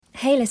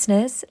Hey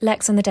listeners,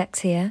 Lex on the decks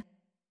here.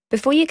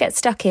 Before you get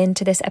stuck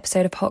into this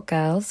episode of Hot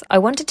Girls, I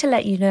wanted to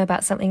let you know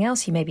about something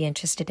else you may be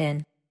interested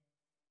in.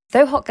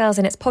 Though Hot Girls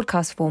in its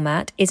podcast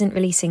format isn't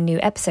releasing new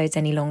episodes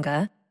any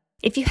longer,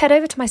 if you head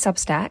over to my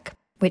Substack,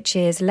 which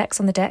is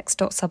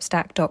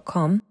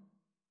lexonthedecks.substack.com,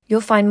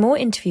 you'll find more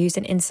interviews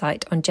and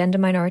insight on gender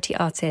minority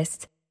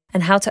artists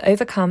and how to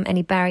overcome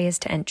any barriers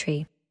to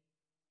entry.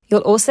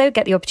 You'll also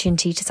get the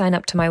opportunity to sign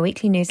up to my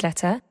weekly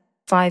newsletter,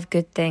 5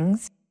 Good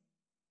Things.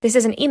 This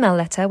is an email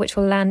letter which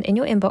will land in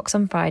your inbox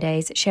on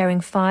Fridays,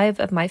 sharing 5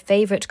 of my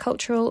favourite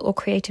cultural or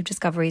creative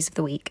discoveries of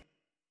the week.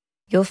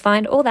 You'll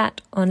find all that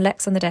on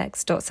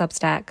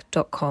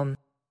lexonthedecks.substack.com.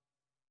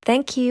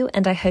 Thank you,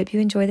 and I hope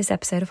you enjoy this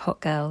episode of Hot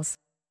Girls.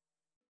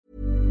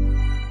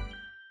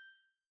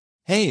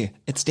 Hey,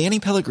 it's Danny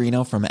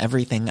Pellegrino from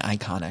Everything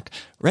Iconic.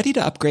 Ready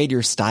to upgrade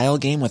your style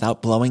game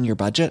without blowing your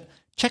budget?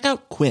 Check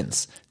out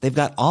Quince. They've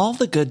got all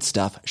the good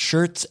stuff,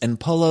 shirts and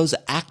polos,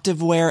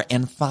 activewear,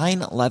 and fine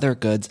leather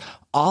goods,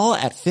 all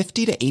at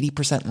 50 to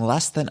 80%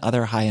 less than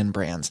other high-end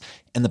brands.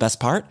 And the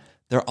best part?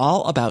 They're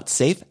all about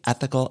safe,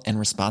 ethical, and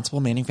responsible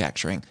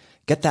manufacturing.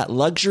 Get that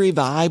luxury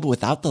vibe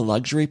without the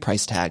luxury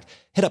price tag.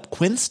 Hit up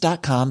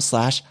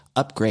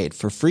quince.com/upgrade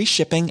for free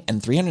shipping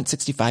and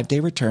 365-day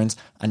returns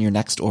on your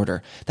next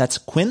order. That's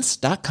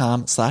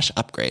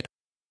quince.com/upgrade.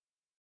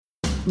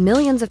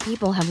 Millions of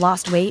people have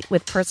lost weight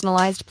with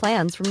personalized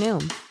plans from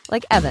Noom.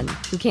 Like Evan,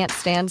 who can't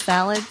stand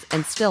salads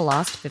and still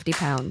lost 50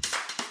 pounds.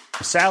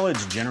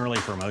 Salads generally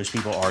for most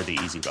people are the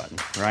easy button,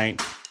 right?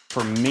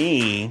 For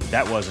me,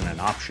 that wasn't an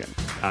option.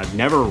 I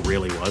never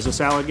really was a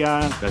salad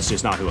guy. That's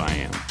just not who I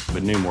am.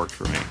 But Noom worked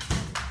for me.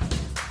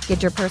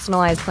 Get your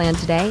personalized plan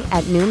today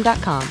at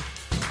Noom.com.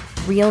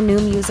 Real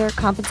Noom user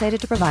compensated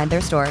to provide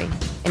their story.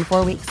 In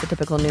 4 weeks, the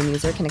typical Noom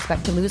user can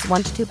expect to lose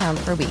 1 to 2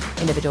 pounds per week.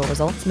 Individual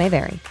results may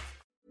vary.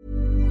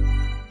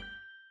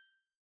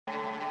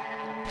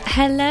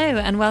 Hello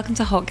and welcome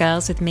to Hot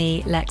Girls with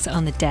me, Lex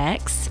on the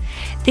decks.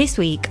 This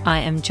week I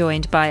am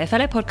joined by a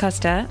fellow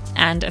podcaster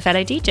and a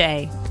fellow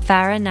DJ,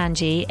 Farah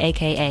Nanji,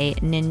 aka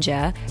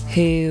Ninja,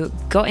 who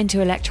got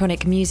into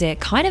electronic music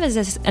kind of as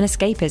an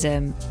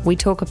escapism. We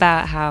talk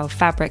about how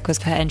Fabric was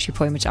her entry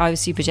point, which I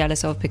was super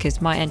jealous of because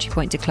my entry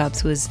point to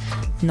clubs was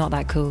not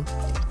that cool.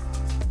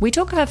 We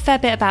talk a fair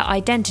bit about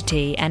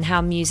identity and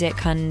how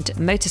music and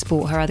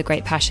motorsport, her other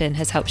great passion,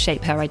 has helped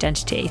shape her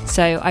identity.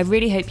 So I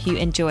really hope you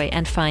enjoy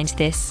and find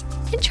this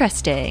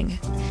interesting.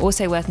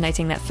 Also worth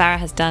noting that Farah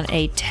has done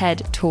a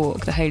TED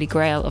Talk, the holy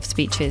grail of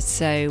speeches.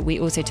 So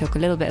we also talk a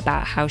little bit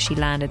about how she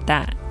landed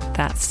that.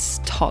 That's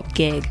top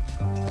gig.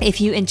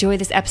 If you enjoy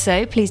this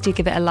episode, please do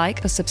give it a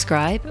like or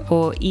subscribe,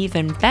 or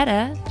even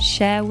better,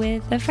 share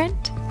with a friend.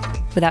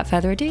 Without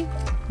further ado,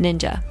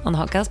 Ninja on the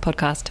Hot Girls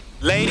podcast.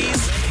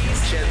 Ladies,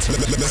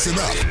 listen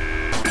up.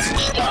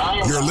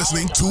 You're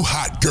listening to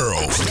Hot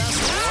Girls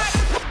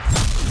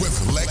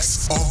with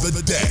Lex on the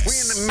decks. we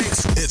in the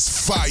mix. It's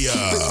fire.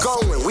 It's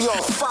going. We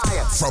on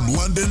fire. From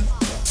London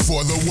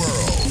for the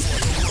world.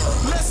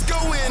 Let's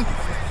go in.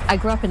 I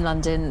grew up in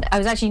London. I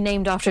was actually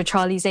named after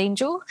Charlie's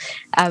Angel,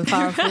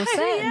 Farrah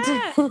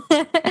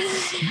Fawcett.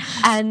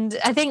 And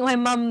I think my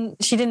mum,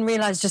 she didn't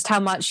realise just how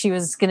much she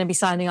was going to be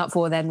signing up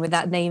for then with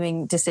that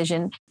naming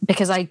decision,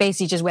 because I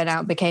basically just went out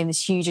and became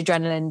this huge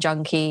adrenaline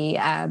junkie.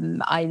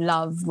 I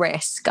love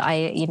risk.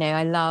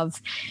 I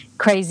love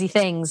crazy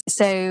things.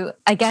 So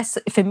I guess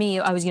for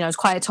me, I was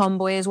quite a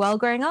tomboy as well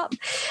growing up.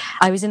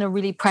 I was in a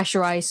really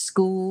pressurized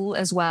school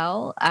as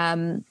well.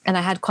 And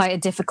I had quite a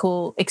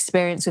difficult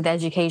experience with the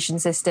education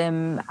system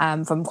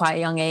from quite a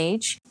young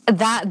age.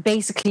 That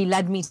basically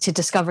led me to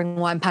discovering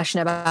what I'm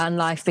passionate about in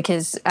life,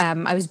 because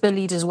I was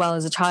bullied as well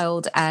as a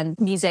child, and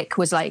music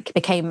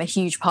became a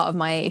huge part of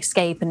my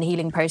escape and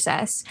healing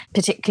process,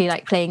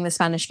 particularly playing the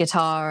Spanish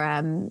guitar,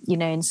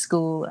 in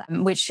school,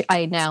 which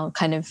I now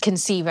kind of can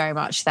see very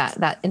much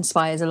that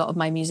inspires a lot of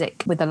my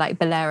music with the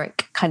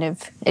Balearic kind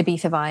of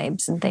Ibiza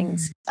vibes and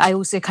things. I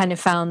also kind of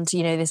found,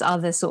 this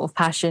other sort of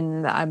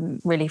passion that I'm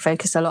really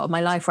focused a lot of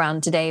my life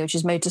around today, which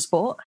is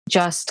motorsport.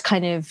 Just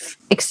kind of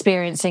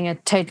experiencing a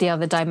totally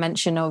other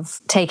dimension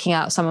of taking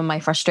out some of my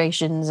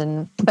frustrations,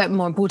 but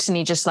more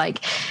importantly, just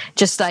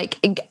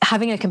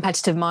having a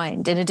competitive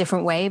mind in a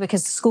different way,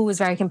 because school was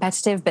very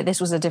competitive, but this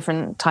was a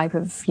different type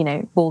of,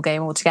 ball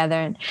game altogether.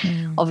 And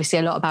obviously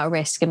a lot about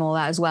risk and all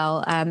that as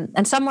well.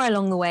 And somewhere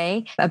along the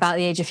way, about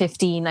the age of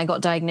 15, I got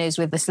diagnosed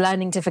with this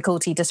learning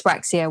difficulty,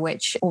 dyspraxia,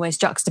 which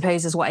almost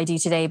juxtaposes what I do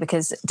today,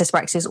 because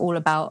dyspraxia is all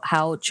about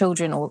how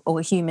children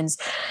or humans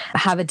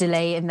have a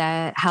delay in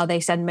how they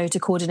send motor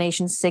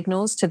coordination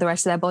signals to the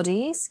rest of their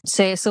bodies.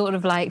 So it's sort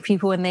of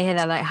people, when they hear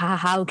that,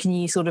 how can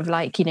you sort of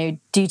be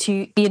in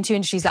two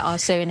industries that are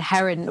so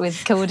inherent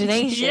with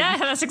coordination? Yeah,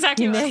 that's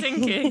exactly what I was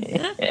thinking.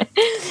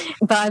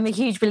 But I'm a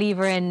huge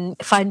believer in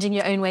finding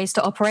your own ways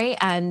to operate,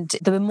 and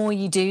the more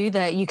you do,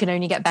 that you can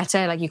only get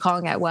better. You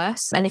can't get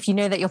worse. And if you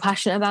know that you're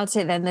passionate about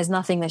it, then there's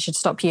nothing that should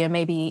stop you. And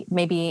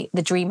maybe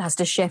the dream has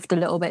to shift a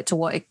little bit to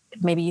what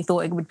maybe you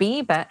thought it would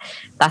be, but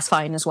that's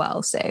fine as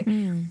well. So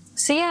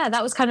yeah,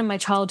 that was kind of my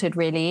childhood,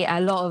 really. A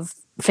lot of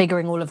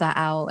figuring all of that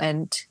out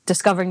and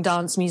discovering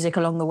dance music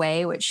along the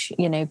way, which,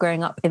 you know,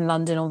 growing up in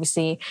London,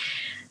 obviously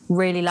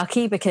really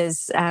lucky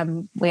because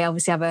we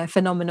obviously have a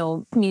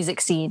phenomenal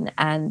music scene,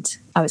 and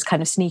I was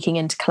kind of sneaking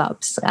into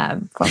clubs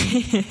from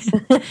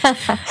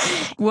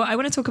Well, I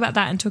want to talk about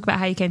that and talk about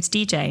how you came to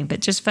DJing,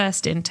 but just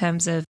first in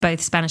terms of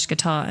both Spanish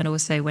guitar and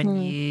also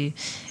when you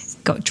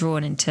got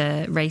drawn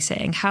into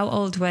racing, how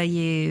old were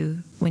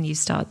you when you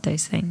started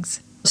those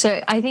things?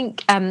 So I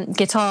think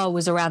guitar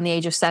was around the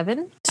age of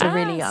 7, so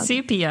really young.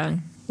 Super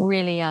young.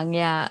 Really young,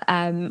 yeah.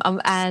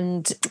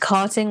 And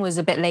karting was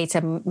a bit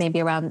later, maybe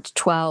around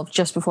 12,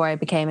 just before I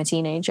became a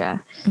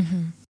teenager.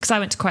 Because I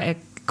went to quite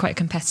a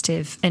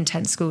competitive,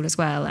 intense school as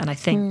well, and I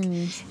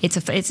think it's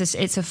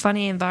a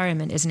funny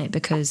environment, isn't it?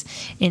 Because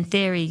in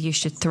theory you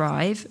should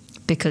thrive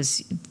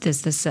because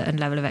there's this certain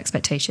level of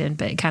expectation,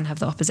 but it can have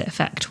the opposite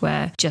effect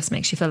where it just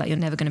makes you feel like you're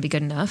never going to be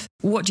good enough.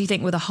 What do you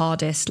think were the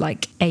hardest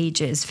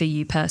ages for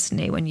you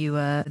personally when you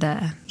were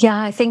there?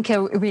 Yeah, I think it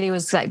really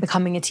was like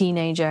becoming a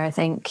teenager. I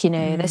think, you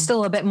know, there's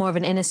still a bit more of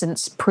an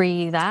innocence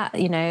pre that,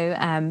 you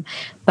know,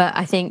 but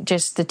I think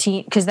just the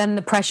teen, because then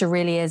the pressure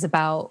really is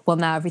about, well,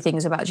 now everything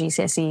is about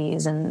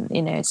GCSEs and,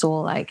 you know, it's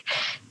all like,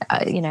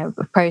 you know,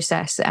 a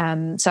process.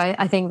 So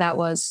I think that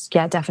was,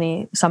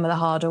 definitely some of the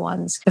harder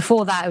ones.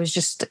 Before that, it was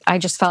just,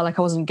 I just felt like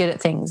I wasn't good at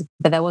things,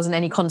 but there wasn't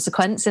any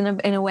consequence in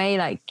a way,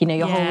 like, you know,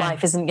 your whole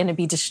life isn't going to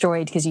be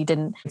destroyed because you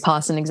didn't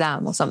pass an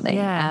exam or something.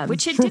 Yeah,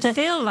 which it did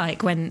feel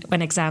like when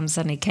exams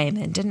suddenly came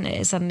in, didn't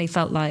it? It suddenly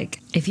felt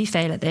like if you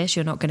fail at this,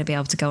 you're not going to be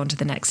able to go on to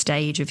the next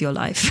stage of your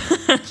life.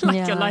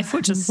 Your life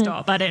will just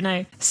stop. I don't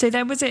know. So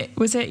then was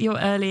it your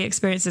early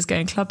experiences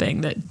going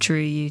clubbing that drew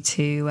you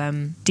to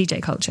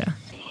DJ culture?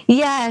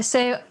 Yeah,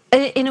 so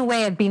in a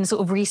way I'd been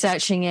sort of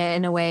researching it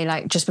in a way,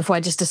 like just before I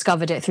just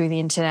discovered it through the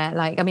internet.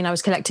 Like, I mean, I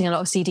was collecting a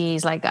lot of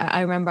CDs. Like,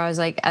 I remember I was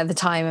like at the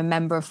time a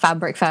member of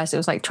Fabric Fest. It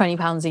was like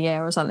 £20 a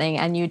year or something,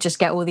 and you just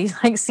get all these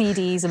like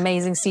CDs,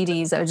 amazing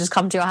CDs that would just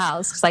come to your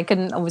house because I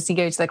couldn't obviously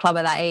go to the club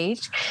at that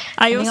age.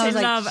 I also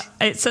love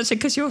it's such a,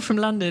 because you're from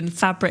London,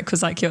 Fabric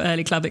was like your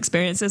early club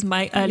experiences.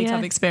 My early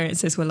club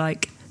experiences were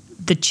like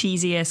the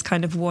cheesiest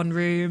kind of one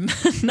room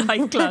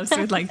nightclubs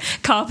with like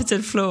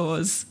carpeted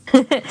floors.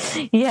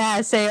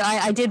 Yeah, so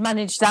I did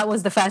manage, that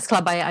was the first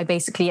club I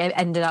basically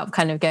ended up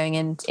kind of going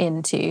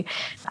into,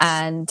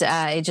 and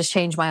it just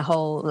changed my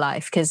whole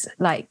life because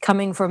like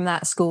coming from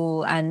that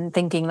school and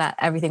thinking that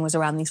everything was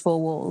around these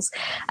 4 walls,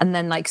 and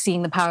then like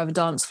seeing the power of a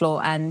dance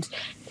floor, and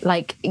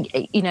like,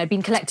 you know, I'd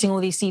been collecting all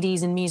these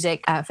CDs and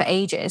music for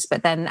ages,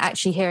 but then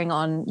actually hearing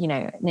on, you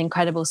know, an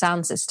incredible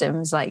sound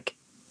systems like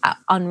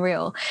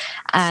unreal,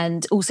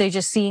 and also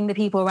just seeing the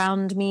people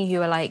around me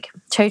who are like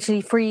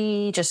totally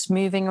free, just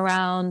moving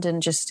around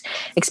and just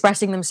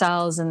expressing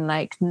themselves, and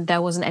like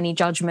there wasn't any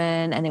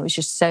judgment, and it was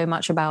just so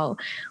much about,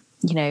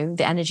 you know,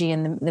 the energy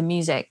and the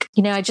music.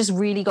 You know, I just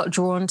really got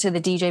drawn to the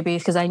DJ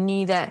booth because I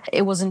knew that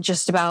it wasn't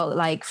just about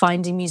like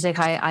finding music.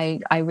 I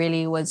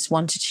really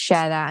wanted to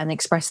share that and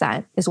express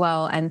that as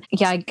well. And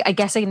yeah, I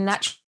guess I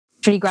naturally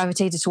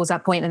gravitated towards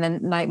that point, and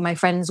then like my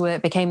friends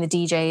became the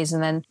DJs,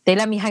 and then they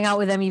let me hang out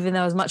with them even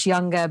though I was much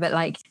younger, but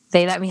like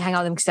they let me hang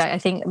out with them because I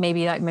think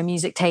maybe like my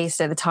music taste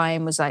at the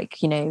time was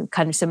like, you know,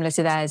 kind of similar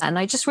to theirs, and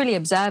I just really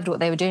observed what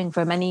they were doing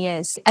for many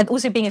years. And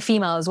also being a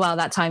female as well at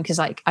that time, because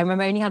like I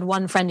remember I only had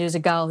one friend who was a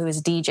girl who was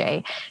a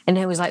DJ, and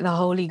it was like the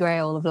holy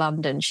grail of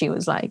London. She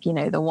was like, you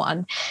know, the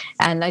one,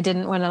 and I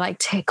didn't want to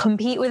like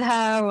compete with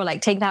her or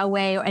like take that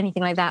away or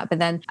anything like that. But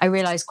then I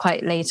realized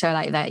quite later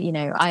like that, you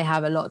know, I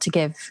have a lot to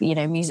give, you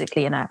know, musically,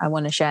 and I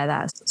want to share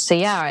that. So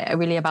yeah, I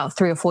really about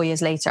 3 or 4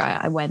 years later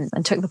I went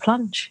and took the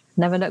plunge.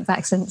 Never looked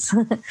back since.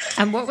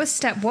 And what was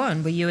step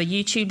one? Were you a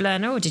YouTube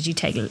learner, or did you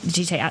take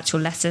actual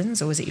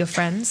lessons, or was it your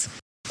friends?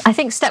 I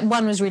think step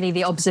one was really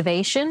the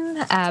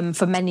observation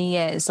for many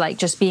years, like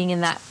just being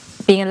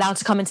allowed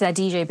to come into their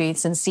DJ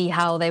booths and see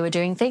how they were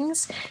doing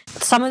things.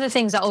 Some of the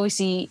things that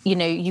obviously, you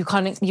know,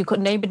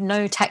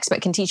 no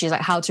textbook can teach you,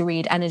 like how to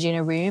read energy in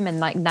a room and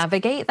like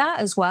navigate that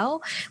as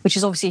well, which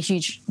is obviously a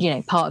huge, you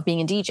know, part of being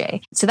a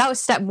DJ. So that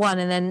was step one.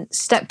 And then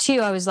step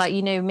two, I was like,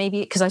 you know,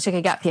 maybe because I took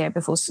a gap year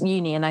before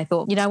uni, and I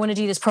thought, you know, I want to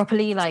do this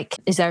properly. Like,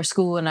 is there a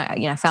school? And I,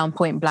 you know, found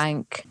Point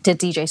Blank, did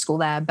DJ school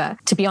there.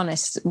 But to be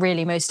honest,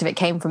 really most of it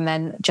came from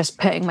then just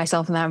putting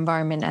myself in that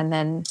environment and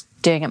then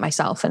doing it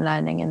myself and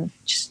learning and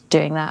just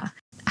doing that.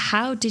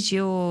 How did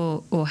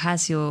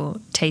has your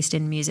taste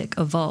in music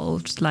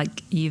evolved?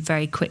 Like, you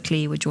very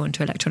quickly were drawn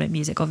to electronic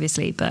music,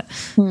 obviously, but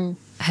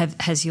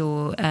has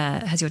your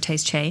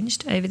taste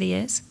changed over the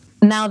years?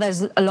 Now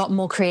there's a lot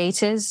more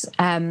creators.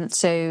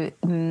 So,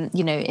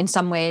 you know, in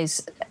some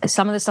ways,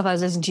 some of the stuff I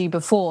was listening to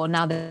before,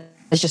 now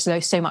there's just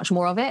so much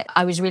more of it.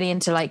 I was really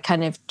into like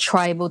kind of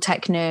tribal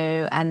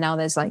techno, and now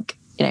there's like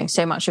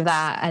so much of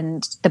that,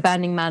 and the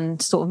Burning Man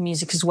sort of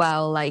music as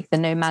well, like the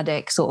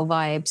nomadic sort of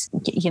vibes.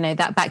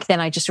 That back then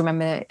I just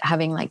remember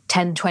having like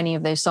 10, 20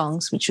 of those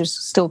songs, which was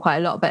still quite a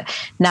lot, but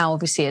now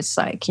obviously it's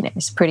like,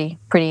 it's pretty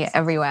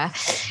everywhere.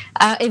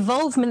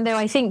 Evolvement though,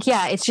 I think,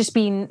 it's just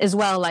been as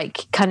well,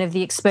 like kind of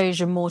the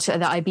exposure more to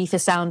the Ibiza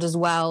sound as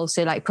well,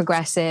 so like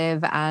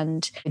progressive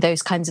and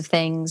those kinds of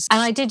things.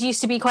 And I did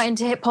used to be quite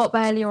into hip hop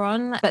earlier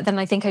on, but then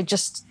I think I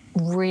just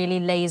really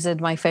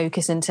lasered my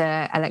focus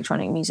into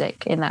electronic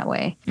music in that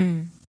way.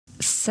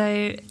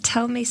 So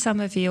tell me some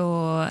of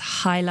your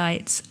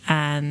highlights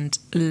and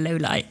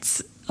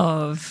lowlights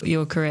of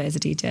your career as a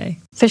DJ.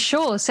 For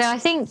sure. So I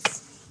think,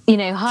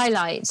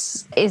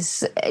 highlights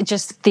is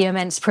just the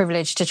immense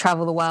privilege to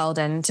travel the world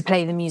and to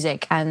play the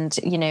music. And,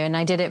 and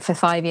I did it for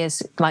 5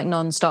 years, like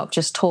non-stop,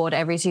 just toured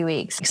every 2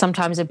 weeks.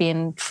 Sometimes I'd be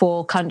in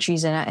 4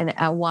 countries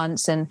at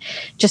once. And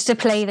just to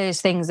play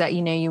those things that,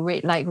 you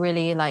really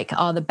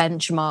are the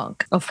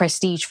benchmark of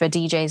prestige for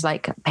DJs,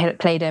 like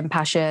played in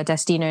Pasha,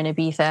 Destino and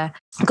Ibiza.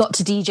 Got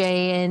to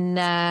DJ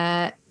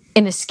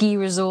in a ski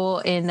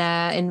resort in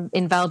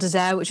Val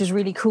d'Isere, which was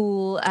really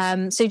cool.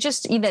 So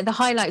just, the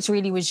highlights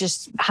really was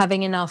just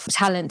having enough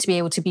talent to be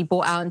able to be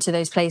brought out into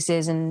those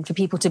places and for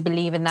people to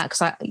believe in that,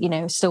 because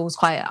I, still was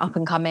quite up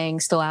and coming,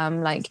 still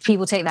am. Like,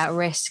 people take that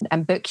risk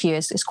and book you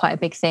is quite a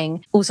big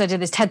thing. Also, I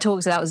did this TED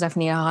Talk, so that was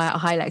definitely a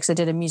highlight, because I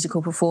did a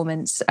musical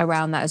performance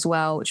around that as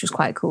well, which was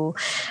quite cool.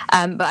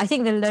 But I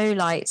think the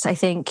lowlights, I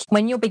think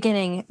when you're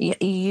beginning,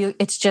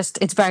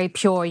 it's very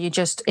pure.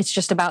 It's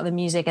just about the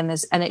music, and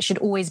it should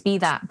always be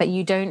that. But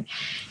you don't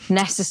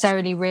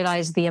necessarily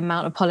realize the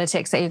amount of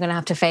politics that you're going to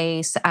have to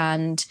face,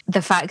 and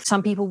the fact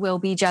some people will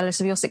be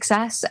jealous of your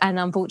success, and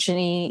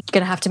unfortunately you're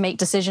going to have to make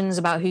decisions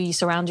about who you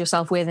surround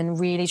yourself with and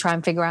really try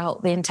and figure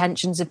out the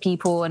intentions of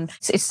people. And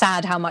it's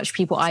sad how much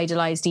people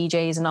idolize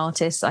DJs and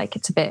artists. Like,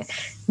 it's a bit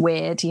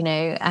weird,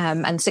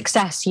 and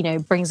success,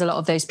 brings a lot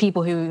of those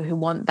people who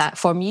want that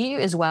from you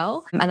as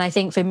well. And I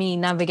think for me,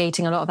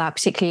 navigating a lot of that,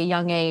 particularly at a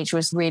young age,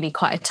 was really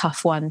quite a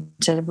tough one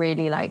to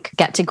really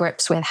get to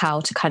grips with how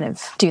to kind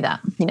of do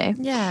that,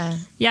 Yeah,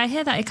 I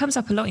hear that. It comes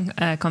up a lot in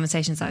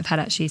conversations that I've had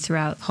actually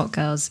throughout Hot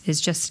Girls, is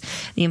just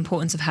the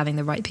importance of having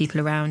the right people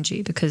around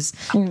you, because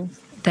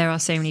there are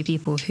so many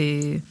people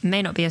who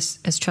may not be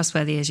as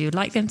trustworthy as you would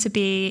like them to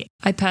be.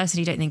 I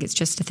personally don't think it's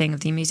just a thing of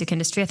the music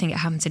industry. I think it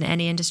happens in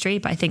any industry,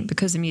 but I think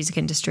because the music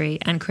industry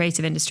and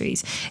creative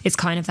industries, it's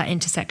kind of that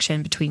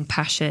intersection between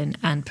passion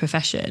and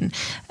profession.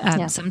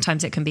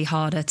 Sometimes it can be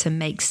harder to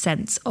make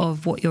sense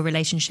of what your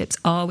relationships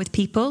are with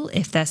people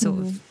if they're sort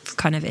of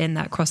kind of in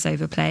that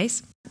crossover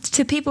place.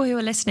 To people who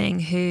are listening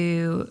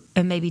who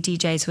are maybe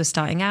DJs who are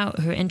starting out,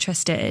 who are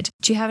interested,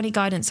 do you have any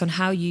guidance on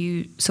how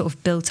you sort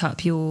of built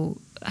up your,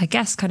 I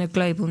guess, kind of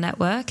global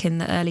network in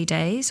the early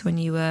days when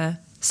you were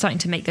starting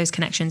to make those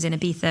connections in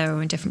Ibiza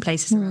or in different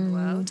places around the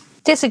world?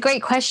 That's a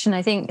great question.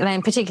 I think,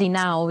 and particularly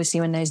now, obviously,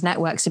 when those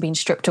networks have been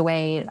stripped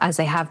away, as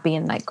they have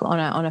been, like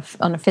on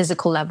a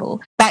physical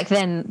level. Back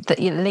then,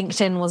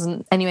 LinkedIn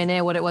wasn't anywhere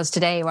near what it was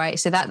today, right?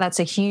 So that's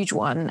a huge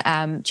one.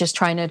 Just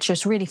trying to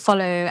just really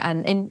follow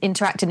and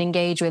interact and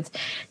engage with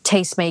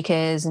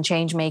tastemakers and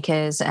change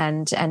makers,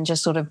 and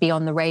just sort of be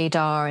on the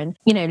radar. And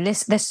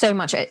there's so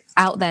much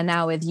out there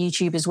now with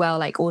YouTube as well.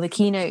 Like all the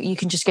keynote, you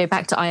can just go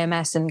back to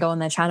IMS and go on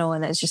their channel,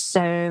 and there's just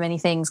so many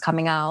things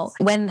coming out.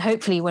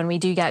 Hopefully when we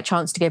do get a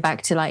chance to go back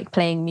to like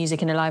playing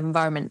music in a live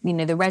environment,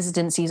 the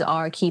residencies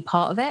are a key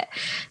part of it.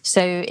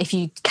 So if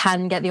you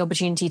can get the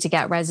opportunity to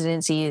get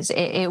residencies,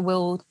 it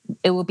will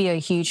be a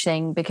huge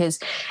thing, because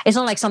it's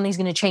not like something's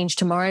going to change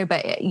tomorrow,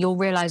 but you'll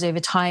realize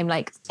over time,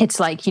 like it's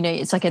like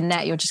a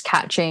net. You're just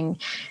catching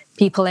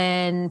people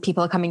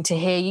are coming to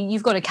hear you.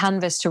 You've got a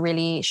canvas to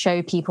really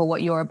show people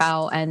what you're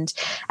about and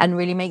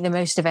really make the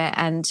most of it.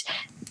 And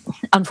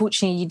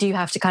unfortunately, you do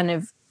have to kind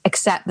of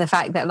accept the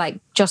fact that like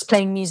just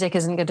playing music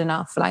isn't good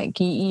enough. Like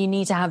you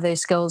need to have those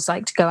skills,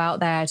 like to go out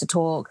there, to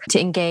talk, to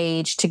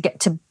engage, to get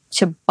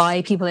to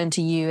buy people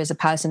into you as a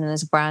person and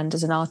as a brand,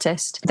 as an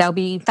artist. There'll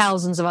be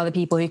thousands of other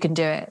people who can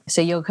do it,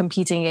 so you're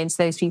competing against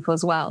those people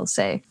as well.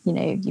 So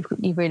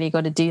you've really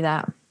got to do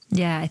that.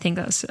 Yeah, I think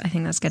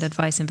that's good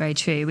advice and very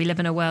true. We live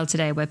in a world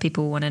today where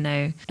people want to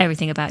know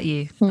everything about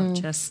you, not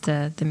just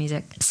the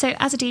music. So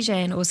as a DJ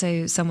and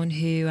also someone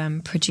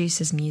who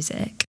produces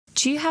music,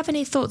 do you have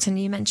any thoughts? And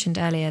you mentioned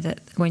earlier that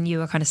when you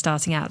were kind of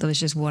starting out, there was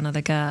just one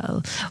other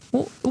girl.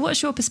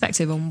 What's your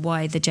perspective on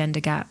why the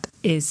gender gap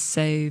is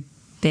so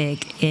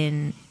big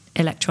in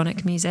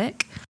electronic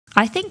music?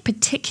 I think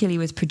particularly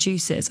with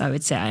producers, I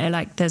would say,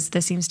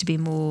 there seems to be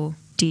more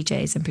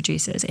DJs and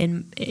producers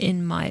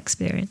in my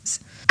experience.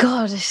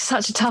 God, it's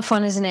such a tough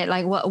one, isn't it?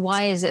 Like,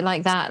 why is it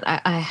like that?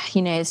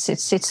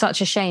 It's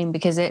such a shame,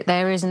 because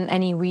there isn't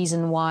any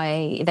reason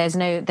why. There's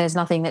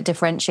nothing that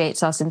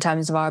differentiates us in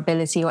terms of our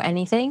ability or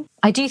anything.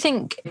 I do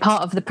think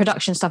part of the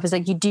production stuff is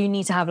like you do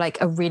need to have like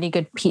a really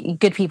good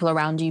people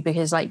around you,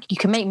 because like you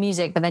can make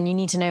music, but then you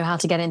need to know how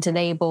to get into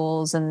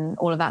labels and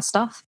all of that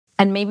stuff.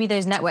 And maybe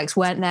those networks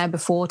weren't there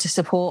before to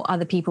support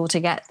other people to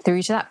get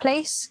through to that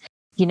place.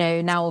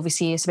 now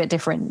obviously it's a bit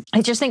different.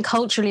 I just think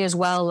culturally as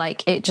well,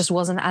 like it just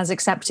wasn't as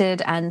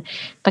accepted. And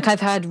like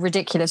I've heard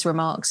ridiculous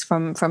remarks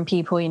from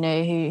people,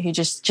 who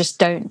just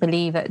don't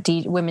believe that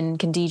women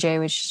can DJ,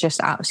 which is just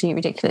absolutely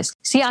ridiculous.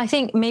 So yeah, I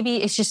think maybe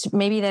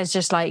there's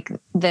just like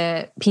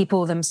the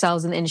people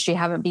themselves in the industry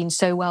haven't been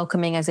so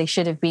welcoming as they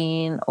should have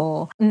been,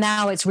 or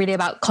now it's really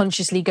about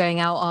consciously going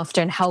out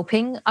after and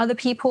helping other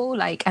people,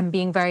 like, and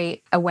being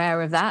very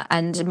aware of that.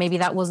 And maybe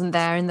that wasn't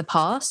there in the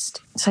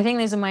past. So I think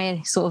those are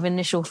my sort of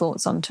initial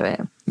thoughts onto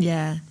it.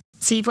 Yeah.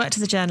 So you've worked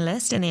as a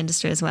journalist in the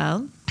industry as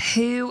well.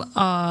 Who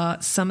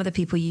are some of the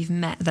people you've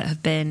met that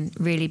have been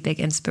really big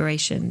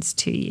inspirations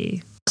to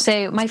you?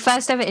 So my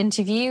first ever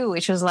interview,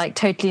 which was like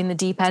totally in the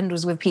deep end,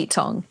 was with Pete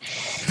Tong.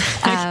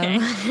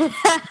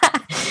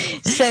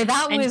 So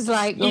that was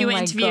like, you were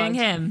interviewing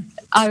him?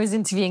 I was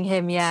interviewing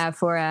him, yeah,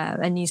 for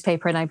a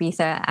newspaper in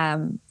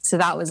Ibiza. So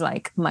that was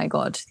like, my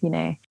God,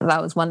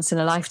 that was once in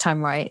a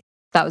lifetime, right?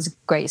 That was a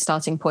great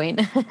starting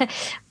point.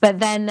 But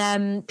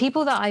then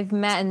people that I've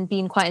met and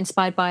been quite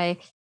inspired by,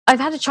 I've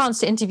had a chance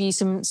to interview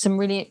some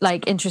really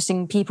like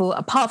interesting people,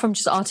 apart from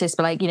just artists,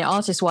 but like,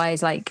 artist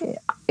wise, like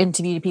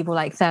interviewed people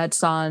like Third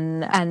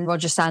Son and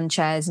Roger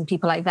Sanchez and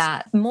people like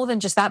that. More than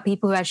just that,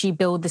 people who actually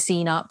build the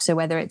scene up. So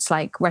whether it's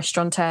like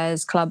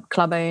restaurateurs,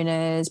 club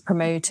owners,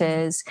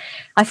 promoters,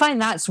 I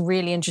find that's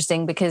really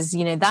interesting because,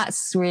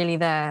 that's really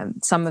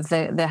some of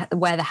the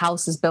where the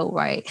house is built,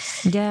 right?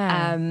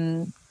 Yeah.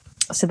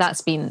 So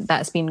that's been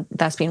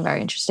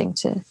very interesting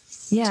to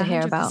hear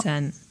 100%. About.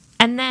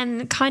 And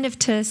then kind of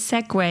to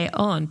segue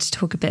on to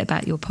talk a bit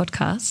about your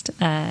podcast,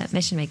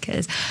 Mission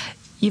Makers,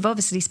 you've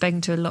obviously spoken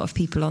to a lot of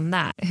people on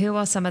that. Who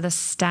are some of the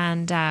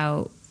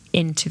standout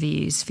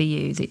interviews for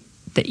you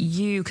that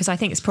you, because I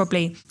think it's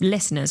probably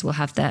listeners will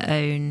have their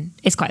own,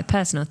 it's quite a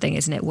personal thing,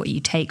 isn't it? What you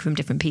take from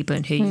different people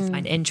and who you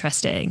find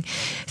interesting.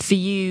 For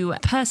you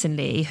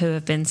personally, who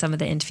have been some of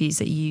the interviews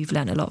that you've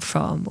learned a lot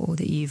from or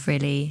that you've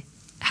really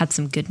had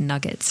some good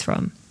nuggets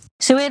from?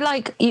 So we're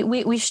like,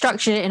 we've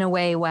structured it in a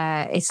way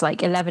where it's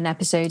like 11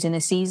 episodes in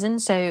a season.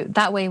 So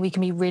that way we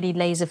can be really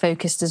laser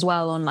focused as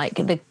well on like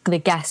the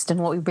guest and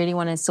what we really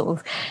want to sort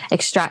of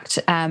extract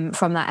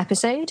from that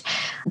episode.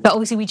 But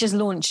obviously we just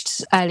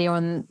launched earlier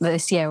on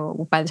this year,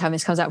 or by the time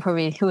this comes out,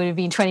 probably it would have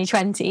been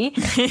 2020.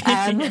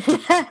 And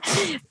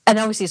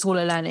obviously it's all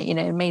a learning,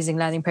 amazing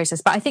learning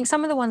process. But I think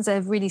some of the ones that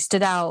have really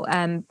stood out,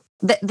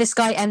 this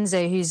guy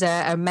Enzo, who's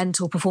a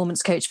mental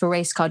performance coach for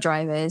race car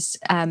drivers,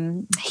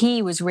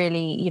 he was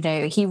really,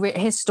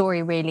 his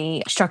story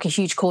really struck a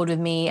huge chord with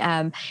me.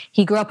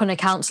 He grew up on a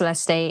council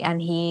estate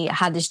and he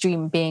had this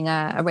dream of being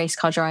a race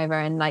car driver.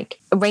 And like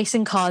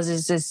racing cars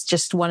is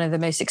just one of the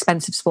most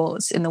expensive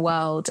sports in the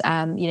world.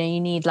 You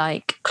need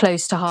like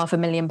close to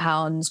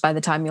 £500,000 by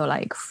the time you're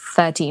like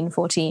 13,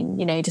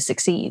 14, to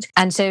succeed.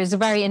 And so it was a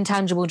very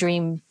intangible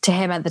dream to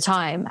him at the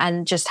time,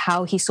 and just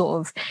how he sort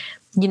of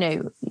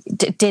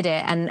did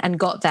it and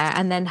got there.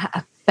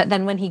 But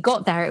then when he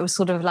got there, it was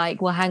sort of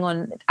like, well, hang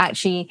on,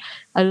 actually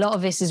a lot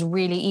of this is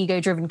really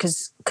ego driven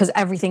because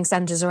everything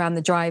centers around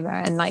the driver,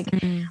 and like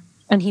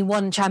and he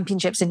won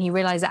championships, and he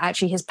realized that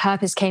actually his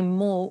purpose came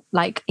more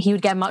like he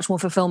would get much more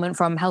fulfillment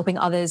from helping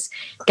others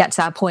get to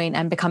that point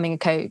and becoming a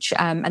coach.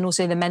 And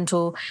also the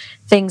mental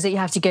things that you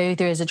have to go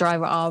through as a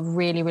driver are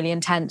really, really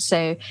intense.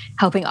 So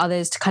helping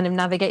others to kind of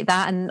navigate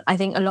that. And I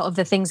think a lot of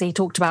the things that he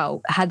talked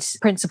about had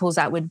principles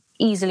that would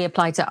easily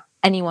apply to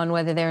anyone,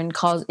 whether they're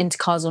into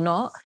cars or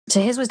not. So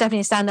his was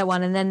definitely a standout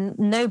one. And then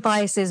no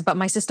biases, but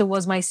my sister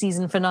was my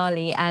season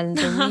finale. And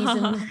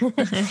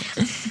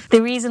the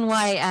reason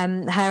why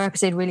her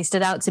episode really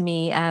stood out to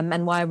me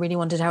and why I really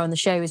wanted her on the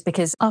show is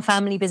because our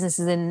family business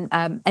is in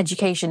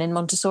education in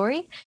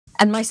Montessori.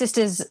 And my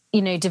sister's,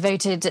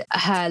 devoted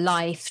her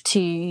life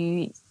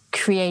to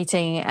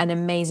creating an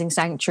amazing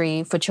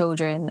sanctuary for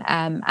children,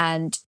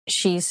 and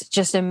she's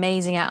just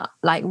amazing at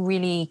like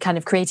really kind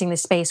of creating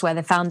this space where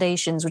the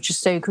foundations, which is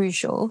so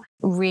crucial,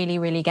 really,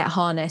 really get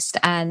harnessed.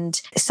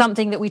 And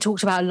something that we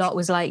talked about a lot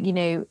was like,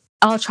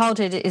 our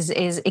childhood is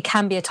it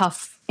can be a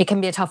tough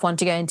one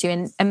to go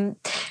into, and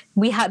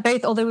we had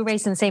both, although we were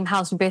raised in the same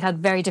house, we both had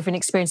very different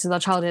experiences in our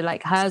childhood.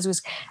 Like hers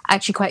was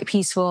actually quite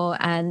peaceful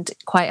and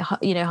quite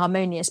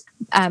harmonious,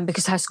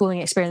 because her schooling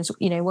experience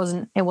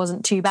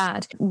wasn't too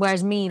bad,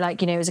 whereas me,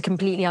 like, it was a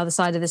completely other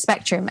side of the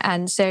spectrum.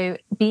 And so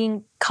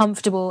being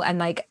comfortable and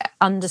like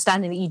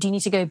understanding that you do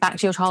need to go back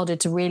to your childhood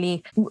to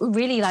really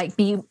like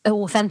be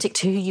authentic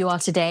to who you are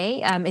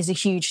today is a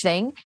huge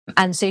thing.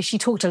 And so she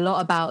talked a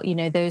lot about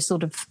those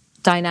sort of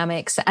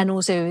dynamics, and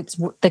also it's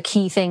the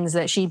key things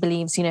that she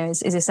believes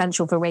is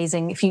essential for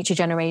raising future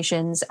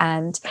generations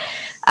and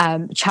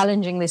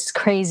challenging this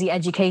crazy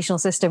educational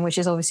system, which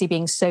is obviously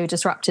being so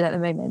disrupted at the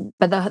moment.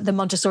 But the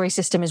Montessori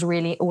system is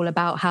really all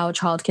about how a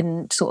child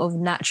can sort of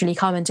naturally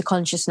come into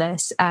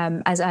consciousness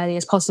as early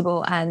as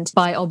possible, and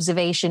by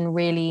observation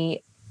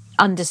really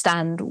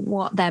understand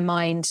what their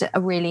mind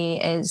really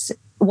is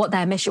what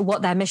their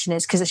mission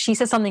is, because she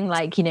said something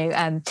like,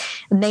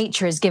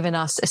 nature has given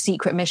us a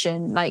secret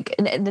mission, like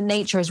the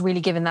nature has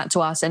really given that to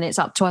us, and it's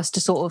up to us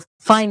to sort of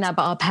find that,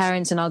 but our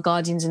parents and our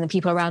guardians and the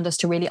people around us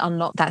to really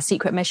unlock that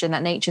secret mission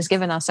that nature's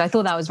given us. So I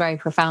thought that was very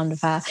profound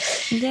of her.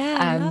 Yeah,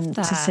 I love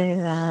that. To say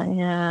that.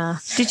 Yeah.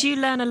 Did you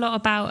learn a lot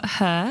about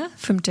her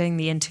from doing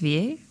the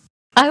interview?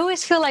 I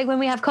always feel like when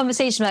we have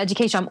conversations about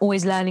education, I'm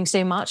always learning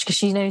so much because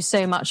she knows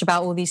so much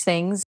about all these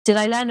things. Did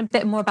I learn a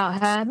bit more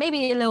about her?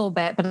 Maybe a little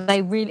bit, but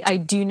I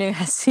do know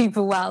her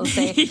super well.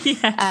 So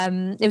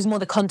it was more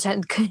the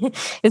content.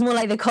 It was more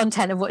like the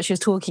content of what she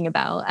was talking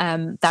about.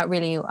 That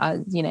really,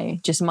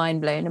 just mind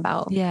blown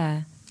about.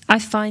 Yeah, I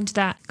find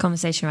that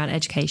conversation around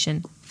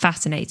education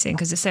fascinating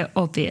because it's so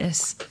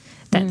obvious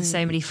that there's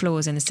so many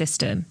flaws in the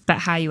system, but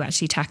how you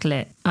actually tackle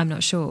it, I'm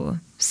not sure.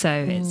 So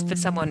it's for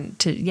someone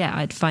to,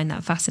 I'd find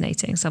that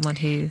fascinating. Someone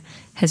who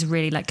has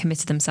really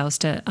committed themselves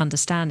to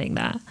understanding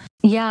that.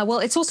 Yeah, well,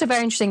 it's also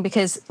very interesting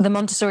because the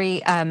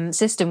Montessori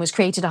system was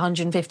created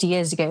 150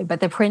 years ago,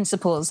 but the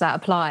principles that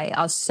apply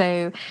are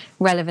so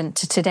relevant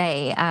to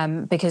today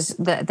because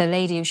the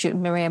lady,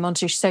 Maria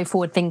Montessori, is so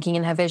forward-thinking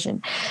in her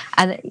vision.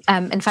 And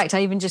in fact,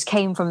 I even just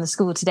came from the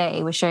school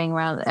today. We're showing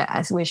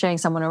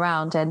someone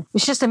around, and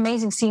it's just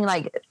amazing seeing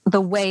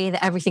the way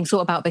that everything's thought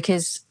about,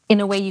 because in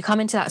a way you come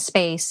into that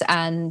space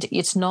and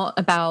it's not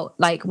about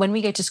when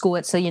we go to school,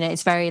 it's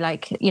it's very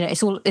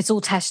it's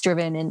all test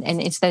driven,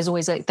 and there's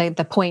always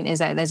the point is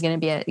that there's going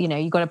to be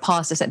you got to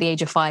pass this at the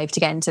age of 5 to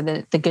get into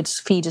the good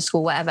feeder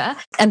school, whatever.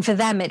 And for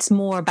them it's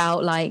more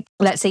about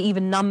let's say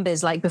even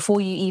numbers,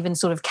 before you even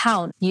sort of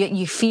count,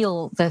 you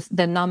feel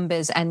the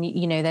numbers, and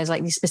there's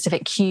these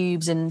specific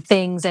cubes and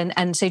things,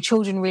 and so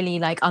children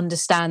really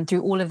understand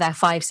through all of their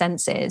 5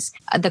 senses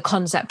the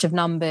concept of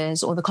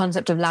numbers or the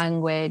concept of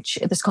language,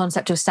 this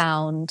concept of sound.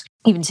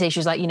 Even today she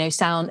was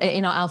sound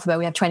in our alphabet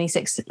we have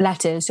 26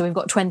 letters, so we've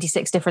got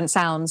 26 different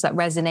sounds that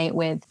resonate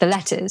with the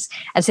letters,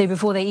 and so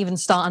before they even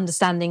start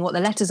understanding what the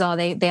letters are,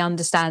 they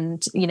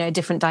understand a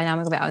different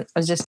dynamic of it. I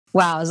was just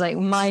I was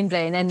mind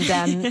blown. And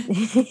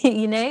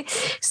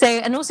so,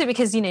 and also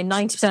because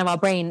 90% of our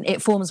brain,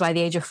 it forms by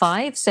the age of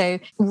 5, so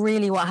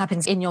really what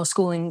happens in your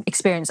schooling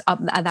experience up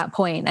at that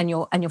point, and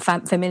your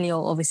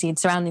familial obviously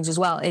surroundings as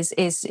well,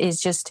 is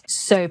just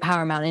so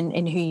paramount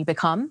in who you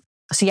become.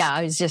 So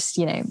I was just,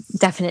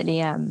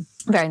 definitely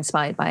very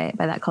inspired by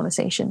that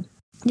conversation.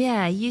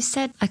 Yeah, you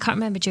said, I can't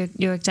remember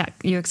your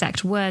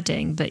exact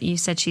wording, but you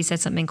said she said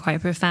something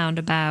quite profound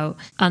about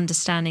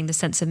understanding the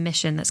sense of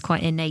mission that's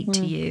quite innate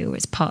to you.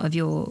 It's part of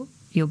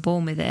you're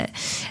born with it.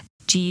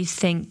 Do you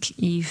think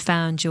you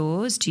found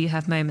yours? Do you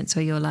have moments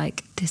where you're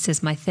like, this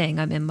is my thing,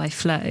 I'm in my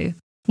flow?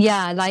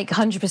 Yeah,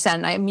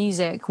 100%.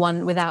 Music,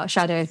 one without a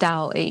shadow of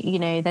doubt.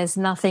 There's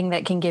nothing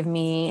that can give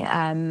me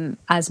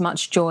as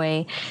much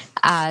joy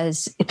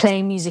as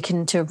playing music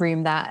into a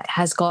room that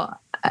has got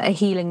a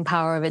healing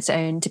power of its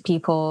own to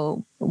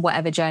people,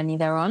 whatever journey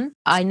they're on.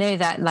 I know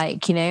that,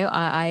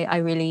 I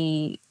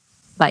really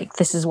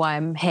this is why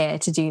I'm here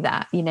to do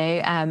that,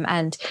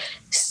 and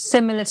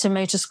similar to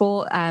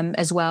motorsport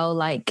as well.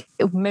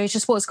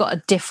 Motorsport's got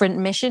a different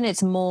mission.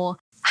 It's more,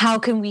 how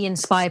can we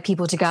inspire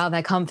people to go out of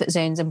their comfort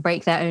zones and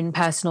break their own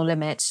personal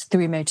limits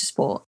through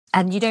motorsport?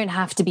 And you don't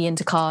have to be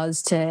into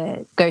cars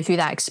to go through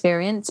that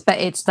experience, but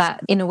it's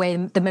that, in a way,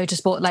 the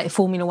motorsport,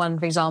 Formula One,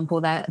 for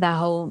example, their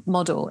whole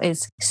model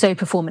is so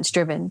performance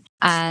driven.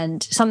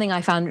 And something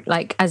I found,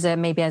 as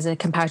a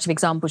comparative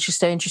example, which is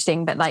so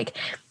interesting, but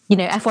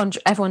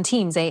F1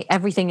 teams,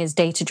 everything is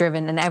data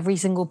driven, and every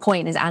single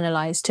point is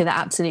analyzed to the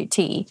absolute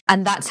T.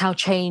 And that's how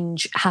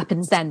change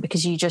happens then,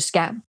 because you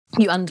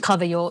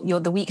uncover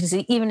the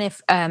weaknesses. Even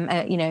if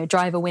a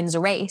driver wins a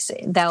race,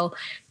 they'll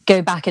go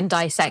back and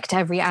dissect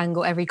every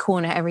angle, every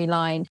corner, every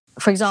line.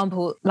 For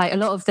example, a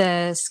lot of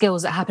the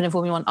skills that happen in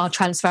Formula One are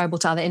transferable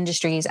to other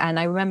industries. And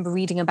I remember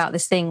reading about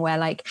this thing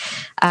where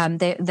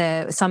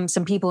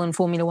some people in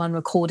Formula One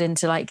were called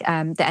into the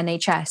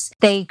NHS.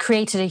 They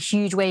created a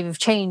huge wave of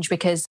change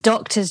because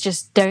doctors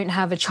just don't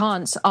have a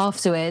chance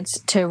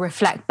afterwards to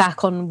reflect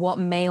back on what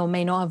may or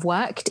may not have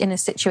worked in a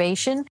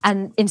situation.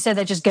 And instead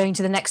they're just going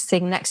to the next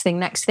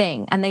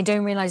thing. And they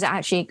don't realize that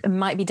actually it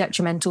might be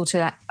detrimental to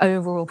that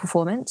overall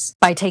performance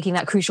by taking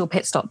that crucial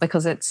pit stop,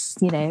 because it's,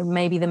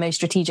 maybe the most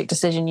strategic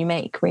decision you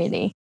make,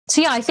 really.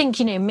 So I think,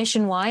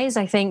 mission wise,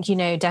 I think,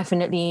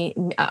 definitely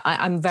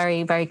I'm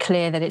very, very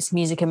clear that it's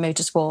music and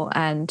motorsport.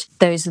 And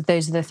those are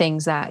the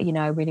things that,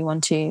 I really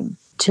want to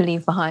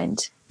leave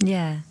behind.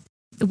 Yeah.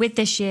 With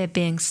this year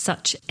being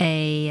such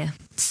a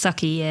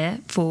sucky year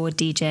for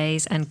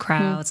DJs and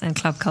crowds and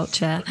club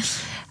culture,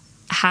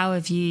 how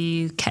have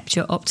you kept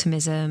your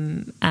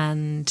optimism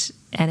and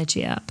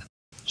energy up?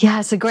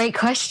 Yeah, it's a great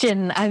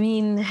question. I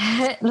mean,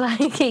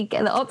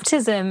 the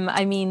optimism,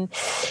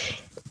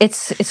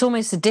 it's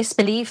almost a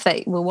disbelief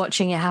that we're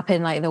watching it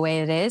happen the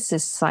way it is.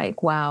 It's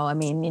wow.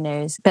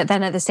 But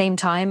then at the same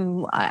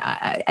time,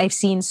 I've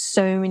seen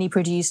so many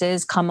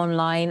producers come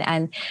online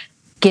and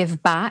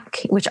give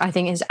back, which I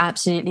think is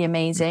absolutely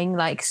amazing.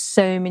 Like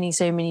so many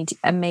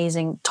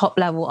amazing top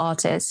level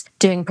artists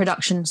doing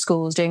production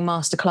schools, doing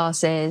master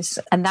classes.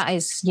 And that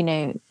is, you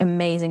know,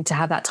 amazing to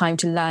have that time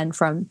to learn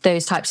from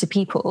those types of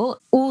people.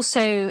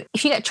 Also,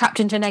 if you get trapped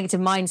into a negative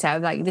mindset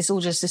of like, this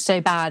all just is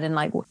so bad and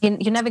like,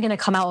 you're never going to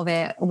come out of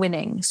it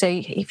winning. So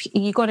if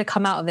you got to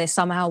come out of this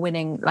somehow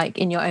winning, like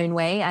in your own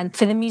way. And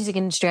for the music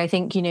industry, I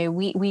think, you know,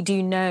 we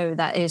do know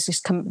that it's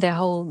just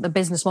the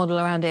business model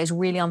around it is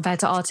really unfair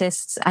to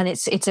artists, and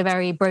it's a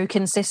very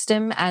broken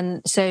system.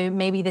 And so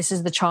maybe this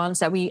is the chance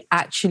that we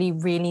actually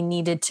really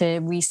needed to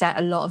reset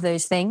a lot of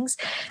those things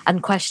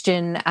and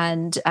question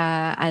and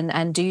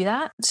do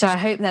that. So I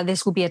hope that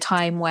this will be a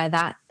time where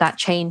that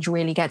change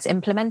really gets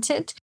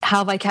implemented. How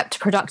have I kept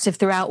productive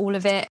throughout all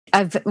of it?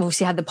 I've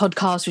obviously had the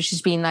podcast, which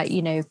has been like,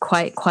 you know,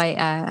 quite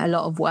a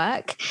lot of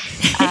work.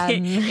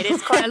 It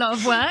is quite a lot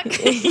of work.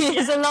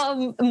 It's a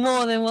lot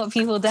more than what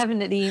people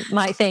definitely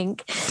might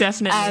think.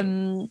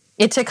 Definitely.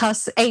 It took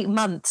us 8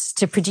 months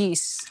to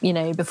produce, you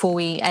know, before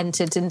we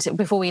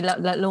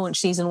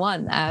launched season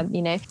 1,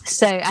 you know.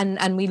 So,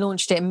 and we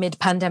launched it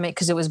mid-pandemic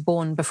because it was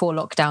born before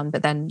lockdown,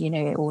 but then, you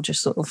know, it all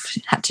just sort of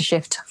had to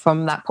shift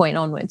from that point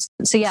onwards.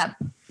 So yeah,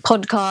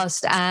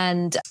 podcast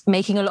and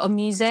making a lot of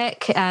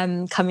music,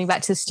 coming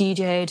back to the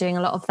studio, doing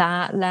a lot of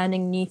that,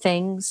 learning new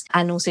things,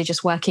 and also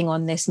just working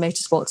on this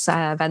motorsports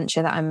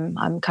venture that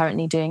I'm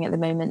currently doing at the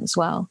moment as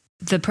well.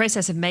 The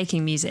process of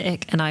making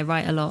music, and I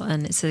write a lot,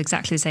 and it's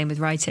exactly the same with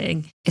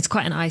writing, it's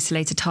quite an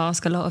isolated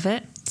task, a lot of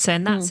it. So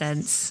in that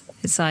sense,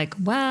 it's like,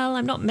 well,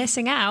 I'm not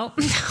missing out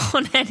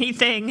on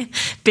anything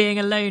being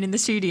alone in the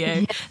studio.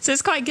 Yeah. So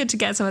it's quite good to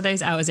get some of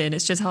those hours in.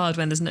 It's just hard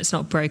when it's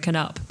not broken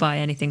up by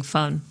anything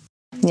fun.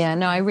 Yeah,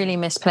 no, I really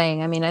miss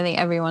playing. I mean, I think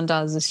everyone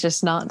does. It's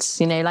just nuts.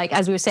 You know, like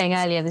as we were saying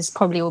earlier, this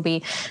probably will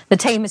be the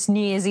tamest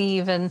New Year's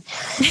Eve and...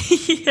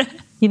 Yeah.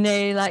 You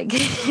know, like...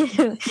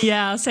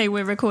 Yeah, I'll say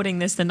we're recording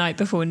this the night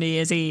before New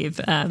Year's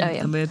Eve.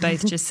 And we're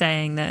both just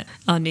saying that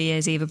our New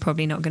Year's Eve are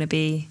probably not going to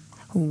be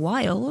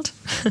wild.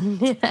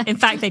 In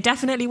fact, they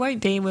definitely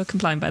won't be. We're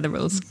complying by the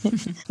rules.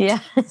 Yeah.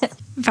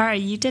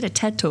 Farah, you did a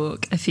TED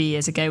Talk a few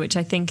years ago, which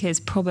I think is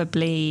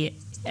probably...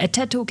 A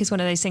TED Talk is one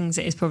of those things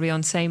that is probably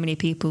on so many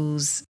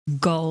people's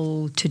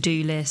goal,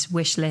 to-do list,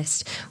 wish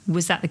list.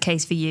 Was that the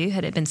case for you?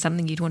 Had it been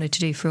something you'd wanted to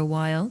do for a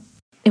while?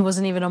 It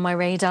wasn't even on my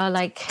radar.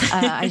 Like,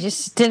 I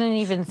just didn't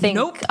even think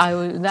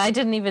I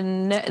didn't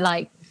even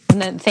know,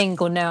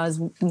 think or know I was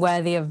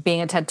worthy of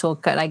being a TED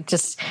Talk. Like,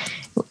 just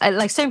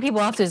like so many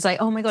people afterwards,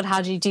 like, oh my God,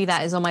 how did you do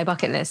that? Is on my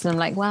bucket list. And I'm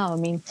like, wow, I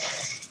mean,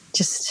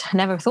 just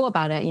never thought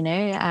about it, you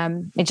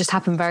know. It just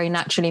happened very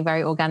naturally,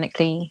 very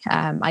organically.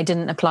 I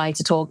didn't apply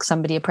to talk.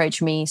 Somebody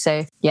approached me.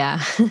 So, yeah.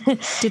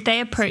 Did they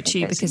approach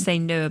you because they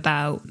knew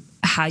about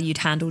how you'd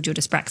handled your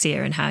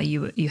dyspraxia and how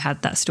you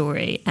had that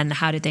story, and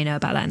how did they know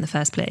about that in the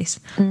first place?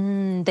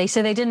 They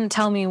didn't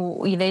tell me,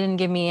 they didn't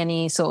give me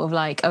any sort of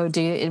like, oh,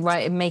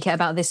 make it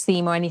about this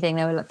theme or anything.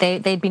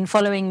 They'd been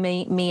following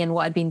me and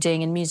what I'd been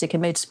doing in music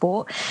and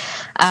motorsport,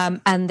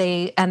 and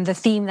the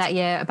theme that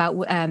year about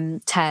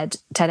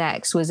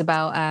TEDx was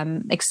about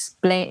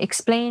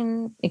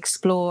explain,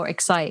 explore,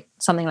 excite,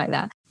 something like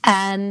that.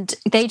 And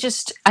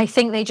I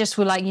think they just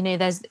were like, you know,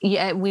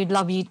 we'd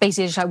love you,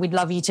 basically just like, we'd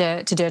love you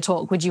to do a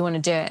talk. Would you want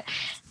to do it?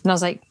 And I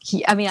was like,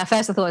 I mean, at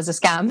first I thought it was a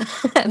scam.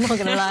 I'm not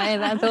going to lie.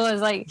 And I thought it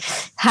was like,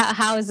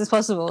 how is this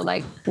possible?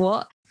 Like,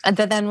 what?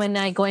 But then when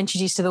I got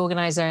introduced to the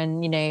organizer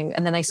and, you know,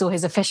 and then I saw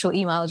his official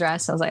email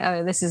address, I was like,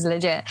 oh, this is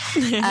legit.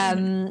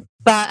 Then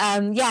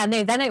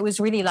it was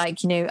really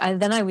like, you know,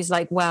 and then I was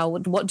like, well,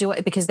 what do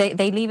I, because they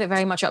leave it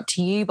very much up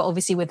to you, but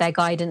obviously with their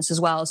guidance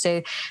as well.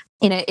 So,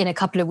 in a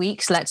couple of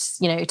weeks, let's,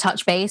 you know,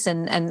 touch base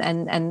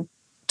and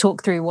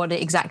talk through what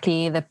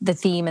exactly the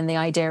theme and the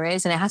idea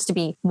is. And it has to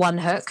be one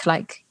hook,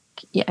 like,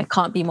 yeah, it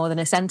can't be more than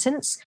a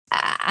sentence.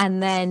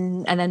 And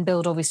then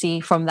build obviously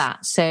from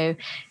that. So,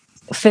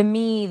 for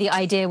me, the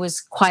idea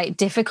was quite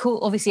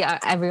difficult. Obviously, for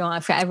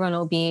everyone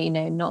will be, you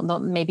know,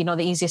 not maybe not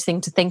the easiest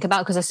thing to think about,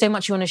 because there's so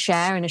much you want to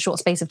share in a short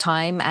space of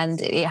time, and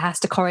it has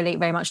to correlate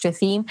very much to a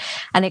theme,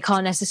 and it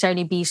can't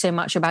necessarily be so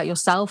much about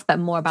yourself, but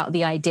more about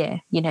the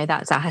idea. You know,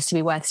 that has to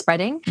be worth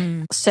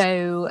spreading.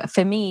 So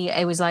for me,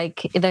 it was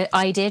like the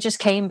idea just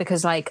came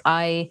because like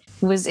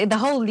the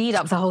whole lead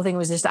up, the whole thing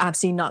was just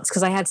absolutely nuts,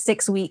 because I had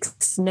 6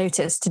 weeks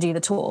notice to do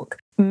the talk.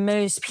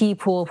 Most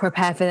people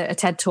prepare for a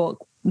TED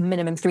Talk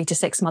minimum 3 to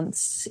 6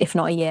 months, if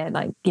not a year.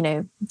 Like, you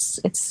know,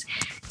 it's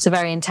a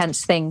very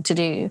intense thing to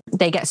do.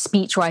 They get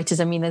speech writers.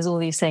 I mean, there's all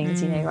these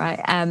things, you know,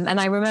 right? And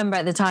I remember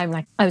at the time,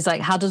 like, I was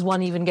like, how does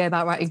one even go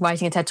about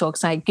writing a TED Talk?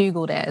 So I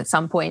Googled it at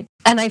some point,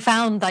 and I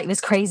found like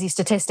this crazy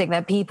statistic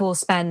that people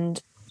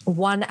spend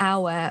 1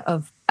 hour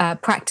of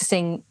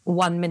practicing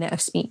 1 minute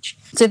of speech.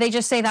 So they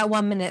just say that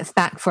 1 minute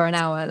back for an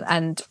hour,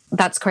 and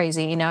that's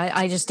crazy. You know,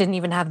 I just didn't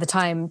even have the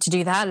time to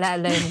do that, let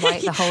alone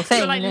write the whole thing.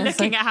 You're like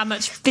looking at how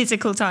much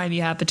physical time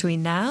you have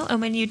between now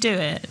and when you do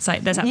it. It's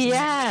like there's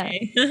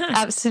absolutely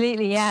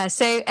absolutely, yeah.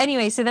 So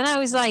anyway, so then I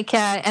was like,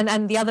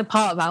 and the other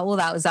part about all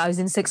that was that I was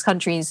in 6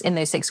 countries in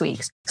those 6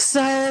 weeks.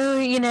 So,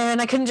 you know,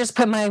 and I couldn't just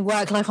put my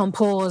work life on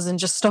pause and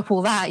just stop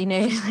all that, you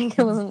know, like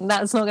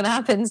that's not going to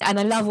happen. And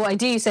I love what I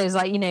do. So it's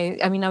like, you know,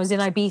 I mean, I was in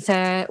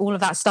Ibiza, all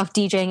of that stuff,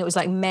 DJing. It was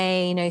like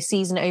May, you know,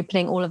 season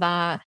opening, all of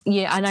that.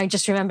 Yeah. And I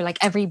just remember like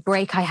every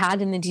break I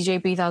had in the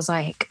DJ booth, I was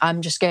like,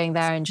 I'm just going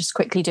there and just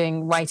quickly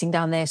writing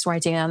down this,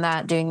 writing down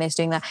that, doing this,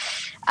 doing that.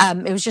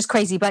 It was just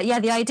crazy. But yeah,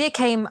 the idea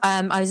came,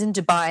 I was in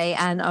Dubai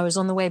and I was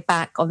on the way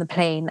back on the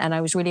plane, and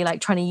I was really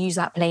like trying to use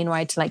that plane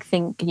ride to like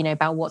think, you know,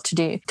 about what to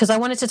do. Because I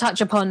wanted to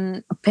touch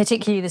upon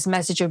particularly this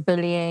message of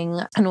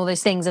bullying and all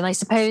those things. And I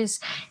suppose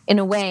in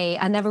a way,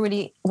 I never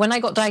really, when I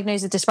got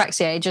diagnosed with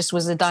dyslexia, it just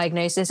was a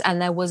diagnosis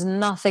and there was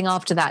nothing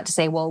after that to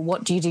say, well,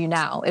 what do you do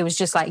now? It was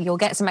just like, you'll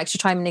get some extra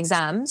time in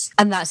exams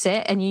and that's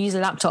it. And you use a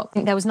laptop.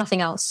 There was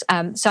nothing else.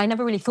 So I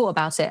never really thought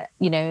about it,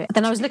 you know.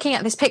 Then I was looking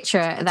at this picture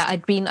that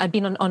I'd been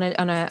on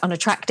a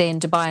track day in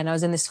Dubai, and I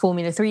was in this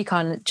Formula 3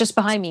 car, and just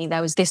behind me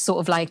there was this sort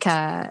of like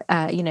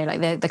you know,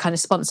 like the kind of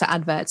sponsor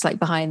adverts like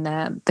behind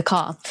the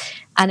car,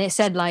 and it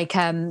said like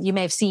you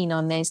may have seen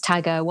on these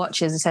Tagger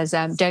watches, it says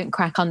don't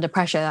crack under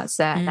pressure. That's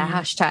their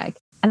hashtag.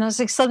 And I was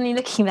like suddenly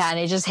looking at that, and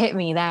it just hit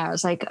me there. I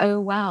was like, oh,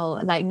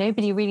 wow, like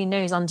nobody really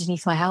knows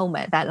underneath my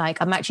helmet that like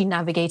I'm actually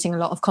navigating a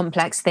lot of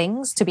complex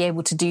things to be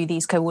able to do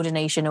these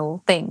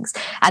coordinational things.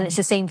 And it's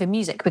the same for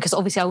music, because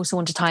obviously I also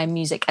want to tie in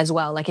music as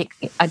well. Like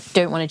I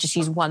don't want to just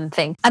use one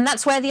thing. And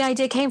that's where the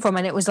idea came from.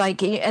 And it was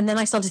like, and then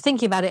I started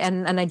thinking about it.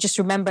 And I just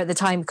remember at the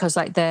time, because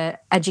like the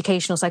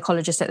educational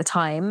psychologist at the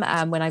time,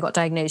 when I got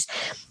diagnosed,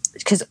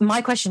 because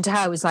my question to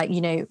her was like,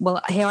 you know,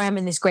 well, here I am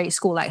in this great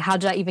school. Like, how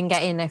did I even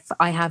get in if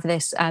I have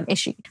this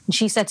issue? And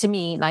she said to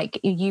me, like,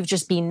 you've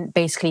just been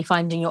basically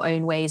finding your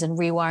own ways and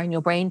rewiring your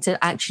brain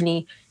to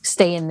actually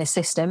stay in this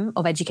system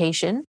of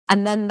education.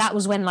 And then that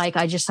was when like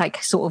I just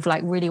like sort of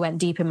like really went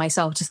deep in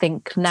myself to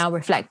think, now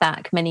reflect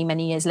back many,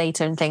 many years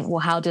later and think, well,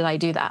 how did I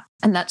do that?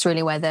 And that's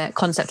really where the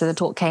concept of the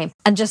talk came.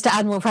 And just to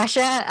add more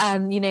pressure,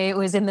 you know, it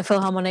was in the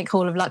Philharmonic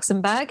Hall of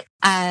Luxembourg.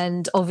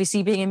 And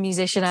obviously being a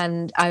musician,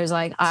 and I was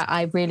like,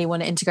 I really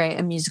want to integrate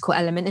a musical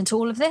element into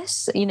all of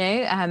this, you know,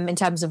 in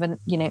terms of,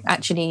 you know,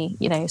 actually,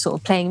 you know, sort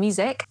of playing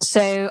music.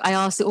 So I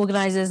asked the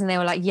organizers and they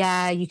were like,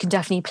 yeah, you can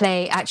definitely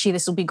play. Actually,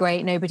 this will be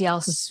great. Nobody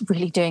else is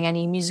really doing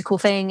any musical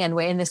thing. And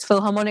we're in this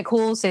Philharmonic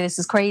Hall. So this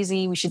is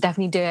crazy. We should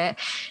definitely do it.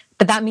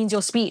 But that means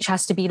your speech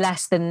has to be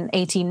less than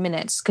 18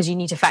 minutes because you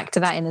need to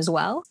factor that in as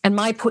well. And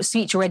my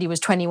speech already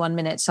was 21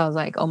 minutes. So I was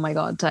like, oh my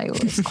God, like,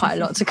 it's quite a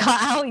lot to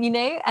cut out, you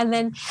know? And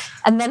then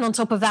on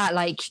top of that,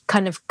 like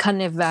kind of,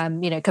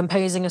 you know,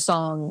 composing a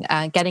song,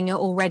 getting it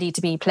all ready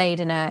to be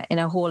played in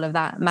a hall of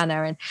that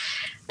manner. And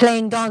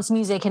playing dance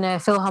music in a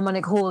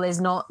Philharmonic hall is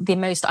not the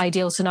most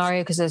ideal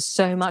scenario because there's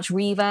so much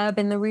reverb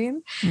in the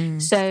room.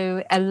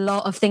 So a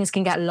lot of things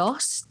can get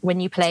lost when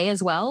you play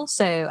as well.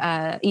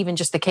 So even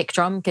just the kick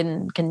drum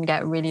can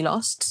get really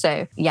lost.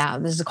 So yeah,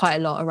 there's quite a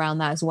lot around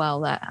that as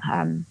well that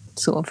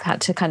sort of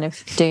had to kind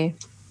of do.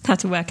 Had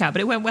to work out,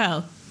 but it went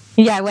well.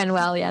 Yeah, it went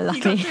well. Yeah,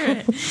 luckily. You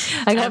got through it.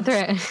 I got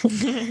through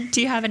it.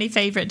 Do you have any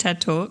favourite TED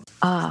Talk?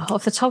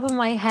 Off the top of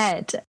my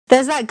head,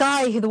 there's that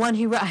guy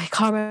I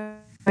can't remember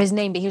his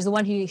name, but he was the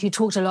one who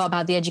talked a lot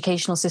about the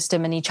educational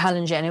system, and he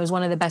challenged it, and it was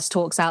one of the best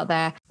talks out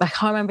there. I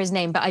can't remember his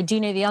name, but I do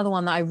know the other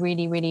one that I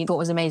really, really thought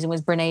was amazing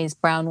was Brené's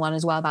Brown one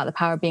as well, about the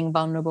power of being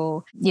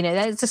vulnerable. You know,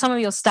 there's some of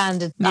your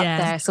standard up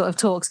there sort of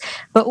talks,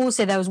 but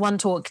also there was one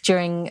talk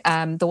during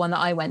the one that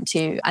I went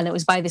to, and it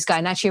was by this guy,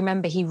 and I actually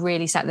remember he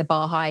really set the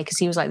bar high because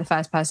he was like the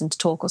first person to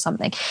talk or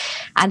something.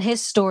 And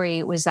his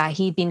story was that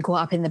he'd been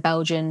caught up in the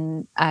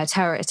Belgian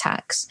terror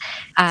attacks,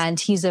 and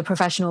he's a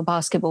professional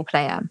basketball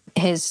player.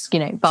 His, you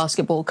know,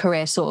 basketball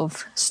career sort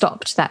of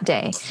stopped that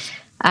day,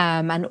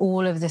 and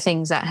all of the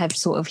things that have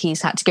sort of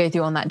he's had to go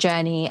through on that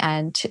journey,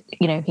 and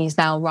you know, he's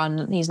now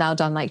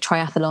done like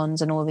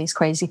triathlons and all these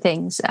crazy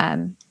things,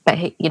 but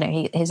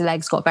his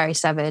legs got very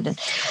severed, and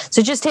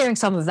so just hearing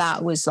some of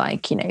that was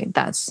like, you know,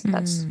 that's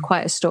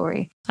quite a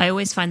story. I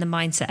always find the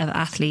mindset of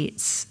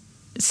athletes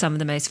some of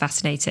the most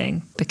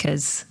fascinating,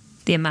 because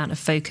the amount of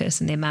focus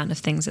and the amount of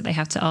things that they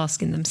have to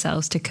ask in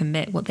themselves to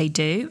commit what they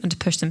do and to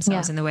push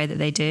themselves in the way that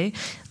they do,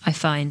 I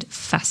find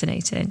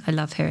fascinating. I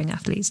love hearing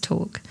athletes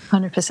talk.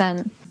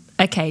 100%.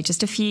 Okay,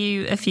 just a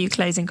few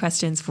closing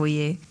questions for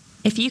you.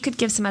 If you could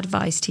give some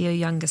advice to your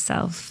younger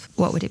self,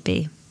 what would it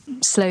be?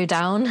 Slow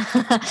down.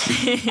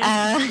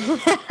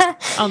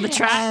 On the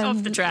track,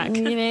 off the track.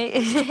 You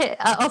know,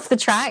 off the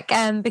track.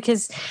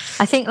 Because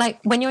I think like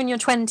when you're in your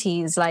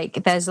 20s,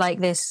 like there's like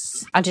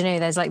this, I don't know,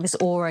 there's like this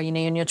aura, you know,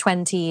 in your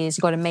 20s,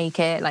 you've got to make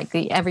it. Like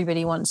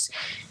everybody wants,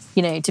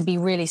 you know, to be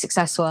really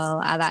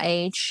successful at that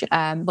age.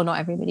 Well, not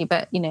everybody,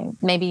 but, you know,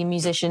 maybe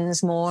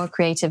musicians, more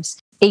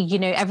creatives. You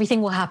know,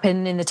 everything will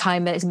happen in the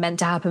time that it's meant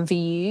to happen for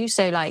you.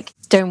 So like,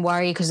 don't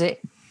worry, because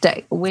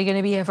we're going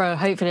to be here for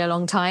hopefully a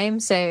long time.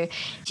 So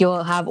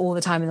you'll have all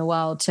the time in the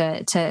world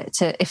to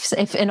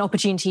if an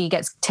opportunity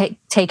gets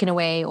taken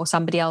away or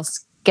somebody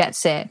else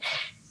gets it,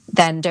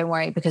 then don't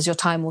worry, because your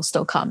time will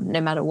still come no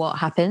matter what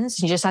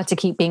happens. You just have to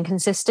keep being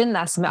consistent.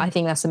 I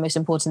think that's the most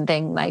important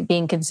thing, like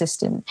being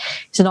consistent.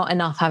 It's not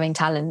enough having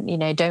talent,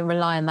 don't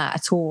rely on that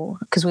at all,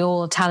 because we're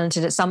all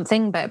talented at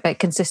something, but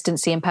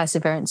consistency and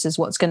perseverance is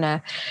what's going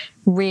to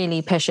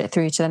really push it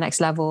through to the next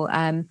level.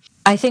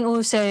 I think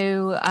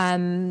also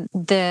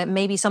the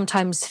maybe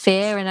sometimes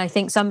fear, and I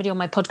think somebody on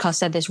my podcast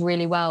said this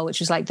really well, which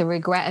was like the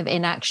regret of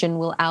inaction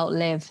will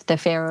outlive the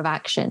fear of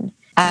action.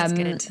 That's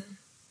good.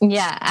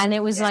 Yeah, and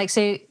it was like,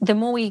 so the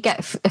more we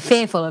get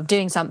fearful of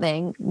doing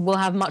something, we'll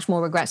have much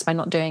more regrets by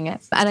not doing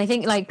it. And I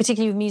think, like,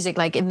 particularly with music,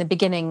 like in the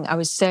beginning, I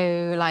was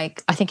so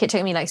like, I think it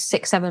took me like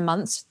 6-7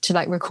 months to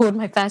like record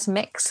my first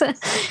mix,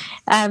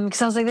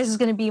 because I was like, this is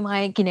going to be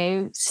my,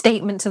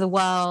 statement to the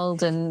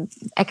world, and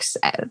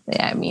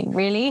I mean,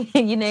 really,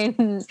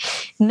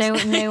 no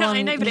one.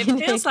 I know, but it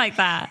feels like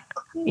that.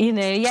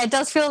 Yeah, it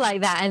does feel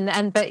like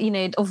that, but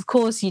of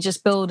course you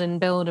just build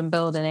and build and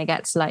build, and it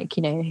gets like,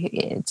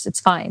 it's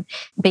fine.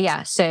 But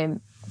yeah,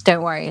 so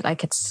don't worry,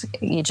 like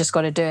you just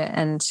got to do it,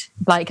 and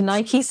like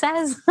Nike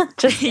says,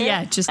 just do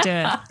it. Just do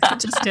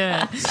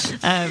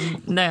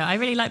it. No, I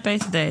really like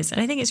both of those, and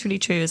I think it's really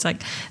true. It's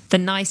like the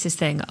nicest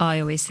thing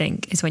I always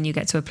think is when you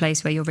get to a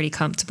place where you're really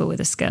comfortable with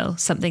a skill,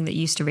 something that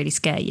used to really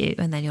scare you,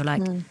 and then you're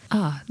like,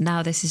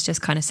 now this is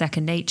just kind of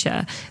second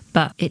nature.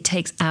 But it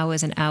takes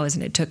hours and hours,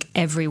 and it took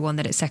everyone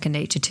that it's second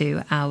nature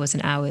to hours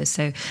and hours.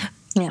 So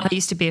I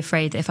used to be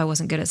afraid that if I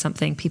wasn't good at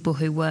something, people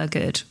who were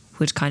good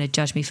would kind of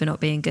judge me for not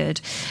being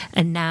good.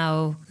 And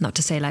now, not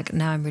to say like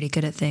now I'm really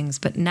good at things,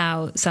 but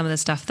now some of the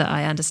stuff that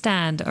I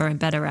understand or I'm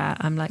better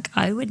at, I'm like,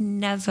 I would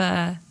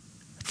never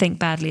think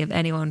badly of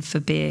anyone for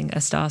being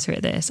a starter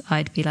at this.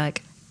 I'd be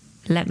like,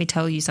 let me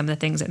tell you some of the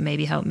things that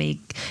maybe help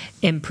me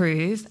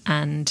improve,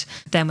 and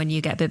then when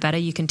you get a bit better,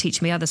 you can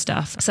teach me other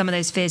stuff. Some of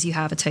those fears you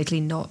have are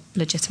totally not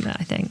legitimate,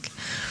 I think.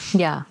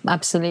 Yeah,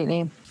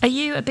 absolutely. Are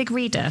you a big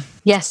reader?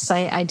 Yes,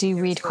 I do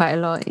read quite a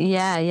lot.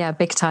 Yeah,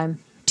 big time.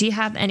 Do you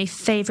have any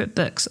favourite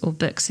books or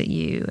books that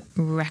you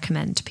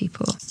recommend to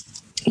people?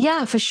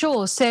 Yeah, for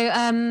sure.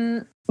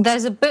 So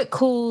there's a book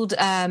called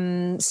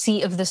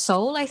Seat of the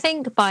Soul, I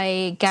think,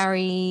 by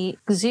Gary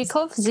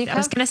Zukov. I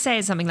was going to say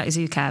it's something like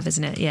Zukov,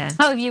 isn't it? Yeah.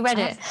 Oh, have you read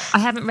it? I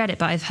haven't read it,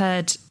 but I've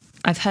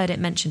heard it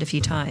mentioned a few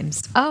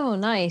times. Oh,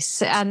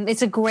 nice.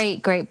 It's a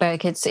great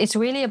book. It's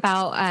really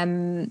about...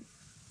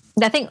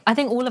 I think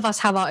all of us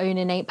have our own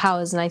innate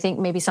powers, and I think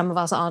maybe some of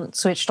us aren't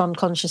switched on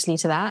consciously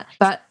to that.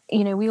 But,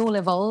 we all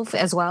evolve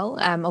as well,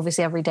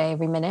 obviously every day,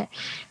 every minute.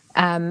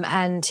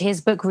 And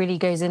his book really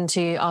goes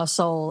into our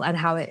soul and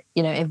how it,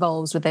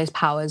 evolves with those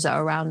powers that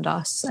are around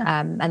us,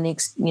 and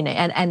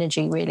and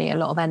energy, really, a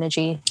lot of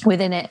energy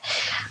within it.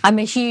 I'm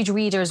a huge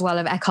reader as well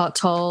of Eckhart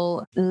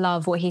Tolle.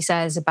 Love what he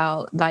says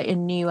about like a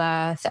new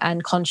earth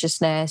and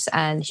consciousness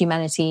and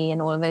humanity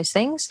and all of those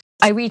things.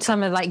 I read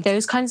some of like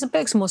those kinds of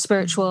books, more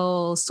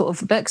spiritual sort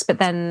of books, but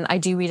then I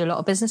do read a lot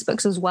of business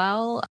books as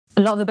well.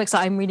 A lot of the books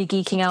that I'm really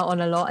geeking out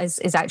on a lot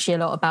is actually a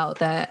lot about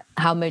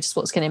how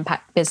motorsports can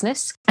impact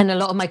business. And a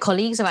lot of my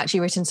colleagues have actually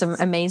written some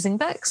amazing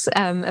books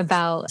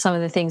about some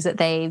of the things that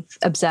they've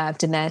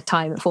observed in their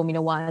time at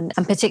Formula One.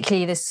 And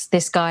particularly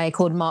this guy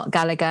called Mark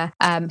Gallagher.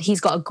 He's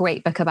got a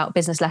great book about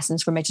business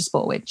lessons from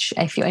motorsport, which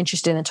if you're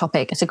interested in the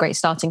topic, it's a great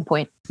starting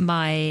point.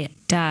 My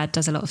dad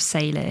does a lot of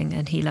sailing,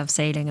 and he loves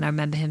sailing. And I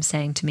remember him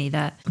saying to me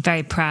that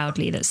very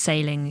proudly that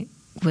sailing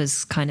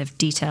was kind of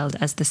detailed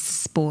as the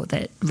sport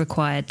that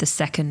required the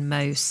second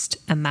most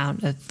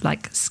amount of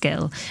like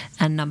skill,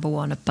 and number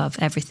one above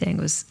everything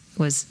was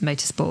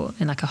motorsport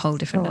in like a whole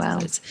different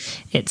level. Wow.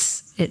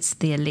 It's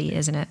the elite,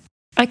 isn't it?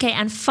 Okay,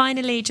 and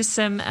finally, just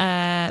some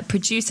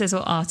producers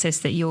or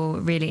artists that you're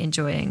really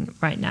enjoying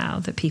right now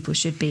that people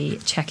should be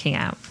checking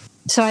out.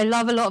 So I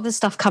love a lot of the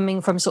stuff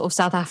coming from sort of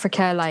South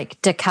Africa, like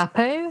Da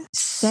Capo.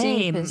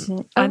 Same.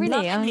 I'm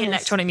really loving the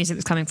electronic music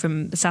that's coming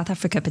from South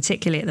Africa,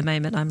 particularly at the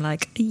moment. I'm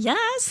like,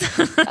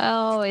 yes.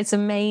 Oh, it's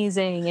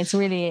amazing. It's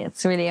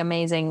really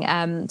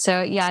amazing.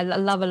 So yeah, I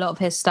love a lot of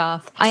his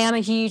stuff. I am a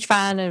huge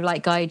fan of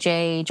like Guy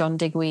J, John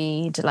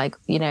Digweed, like,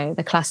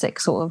 the classic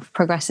sort of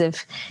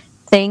progressive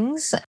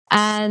things.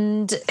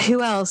 And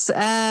who else?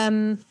 I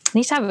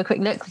need to have a quick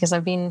look because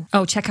I've been...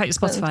 Oh, check out your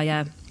Spotify,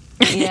 yeah.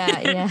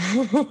 Yeah.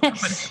 Who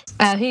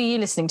are you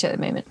listening to at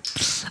the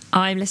moment?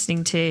 I'm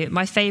listening to...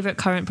 My favourite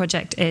current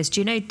project is... Do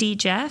you know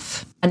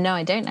DJing? No,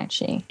 I don't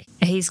actually.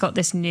 He's got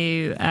this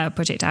new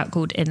project out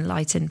called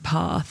Enlightened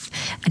Path,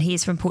 and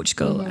he's from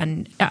Portugal. Mm-hmm.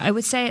 And I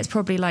would say it's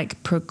probably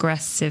like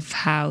progressive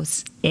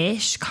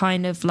house-ish,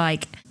 kind of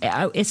like...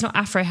 It's not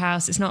Afro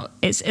house.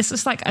 It's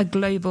just like a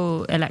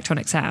global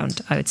electronic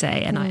sound, I would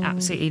say. And I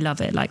absolutely love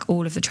it. Like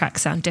all of the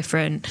tracks sound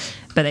different,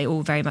 but they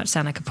all very much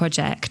sound like a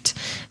project.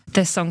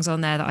 There's songs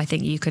on there that I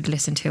think you could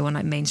listen to on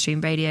like mainstream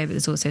radio, but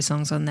there's also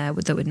songs on there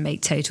that would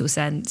make total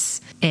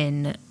sense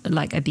in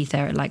like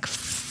Ibiza at like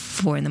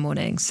 4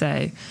 a.m.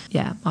 So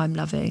yeah, I'm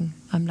loving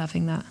I'm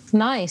loving that.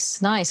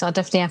 Nice. I'll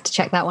definitely have to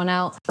check that one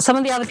out. Some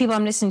of the other people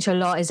I'm listening to a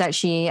lot is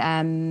actually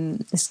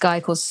this guy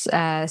called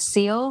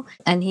Seal,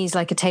 and he's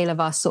like a Tale of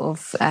Us sort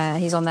of.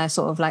 He's on their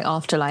sort of like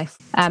Afterlife,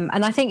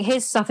 and I think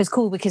his stuff is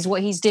cool because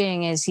what he's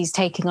doing is he's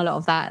taking a lot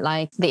of that,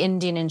 like the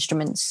Indian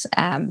instruments,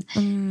 and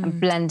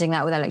blending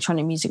that with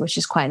electronic music, which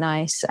is quite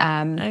nice.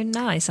 Oh,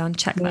 nice! I'll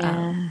check that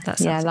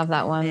out. I love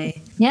that one.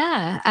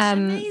 Yeah,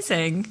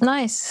 amazing.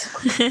 Nice.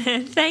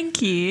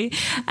 Thank you.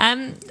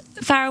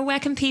 Farah, where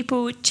can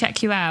people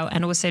check you out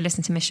and also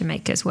listen to Mission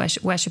Makers?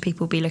 Where should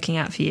people be looking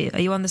out for you? Are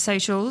you on the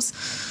socials?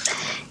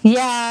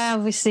 Yeah,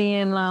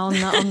 obviously on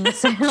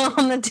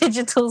the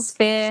digital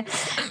sphere.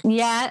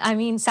 Yeah, I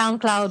mean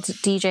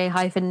SoundCloud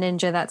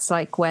DJ-Ninja. That's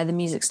like where the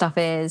music stuff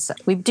is.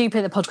 We do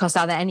put the podcast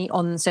out there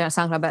on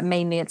SoundCloud, but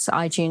mainly it's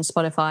iTunes,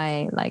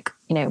 Spotify, like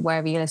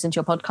wherever you listen to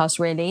your podcast,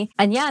 really.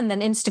 And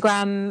then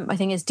Instagram, I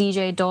think it's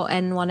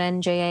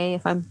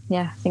dj.n1nja.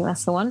 I think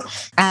that's the one.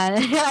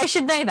 I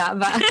should know that,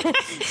 but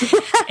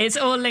it's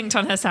all linked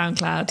on her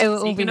SoundCloud. It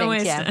will all be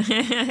linked.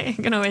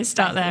 You can always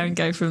start there and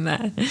go from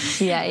there.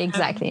 Yeah,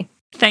 exactly.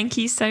 Thank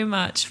you so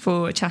much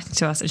for chatting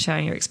to us and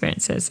sharing your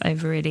experiences.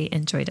 I've really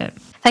enjoyed it.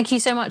 Thank you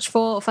so much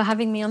for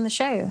having me on the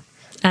show.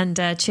 And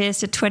cheers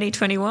to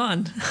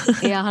 2021.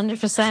 Yeah,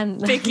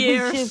 100%. Big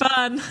year of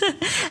fun.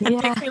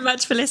 And thanks so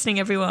much for listening,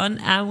 everyone.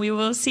 And we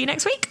will see you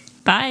next week.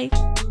 Bye.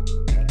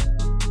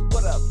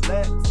 What up,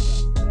 Lex?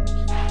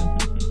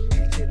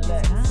 We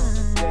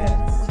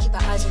keep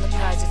our eyes on the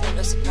prize. It's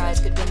no surprise.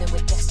 Good women, we're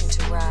destined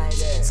to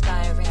rise.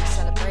 Inspiring,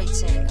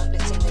 celebrating,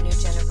 uplifting the new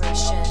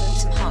generation.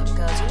 Some hot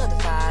girls, you know the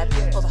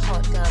vibe. All the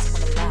hot girls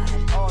come alive.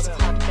 Some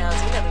hot girls,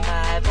 you know the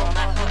vibe. All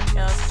my hot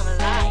girls come alive.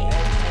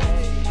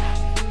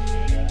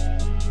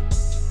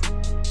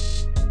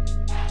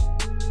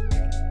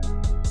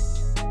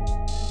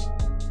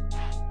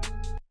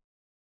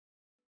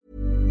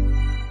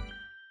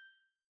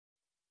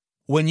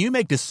 When you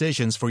make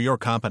decisions for your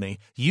company,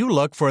 you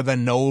look for the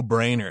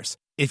no-brainers.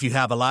 If you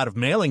have a lot of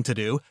mailing to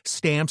do,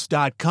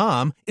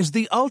 Stamps.com is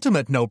the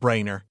ultimate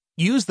no-brainer.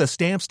 Use the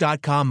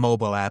Stamps.com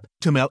mobile app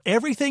to mail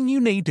everything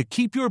you need to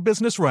keep your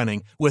business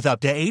running with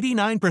up to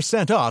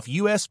 89% off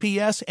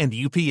USPS and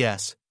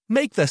UPS.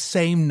 Make the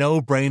same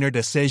no-brainer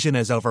decision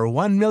as over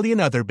 1 million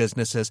other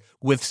businesses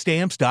with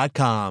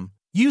Stamps.com.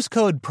 Use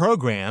code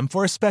PROGRAM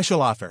for a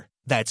special offer.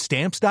 That's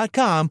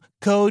Stamps.com,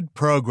 code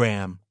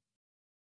PROGRAM.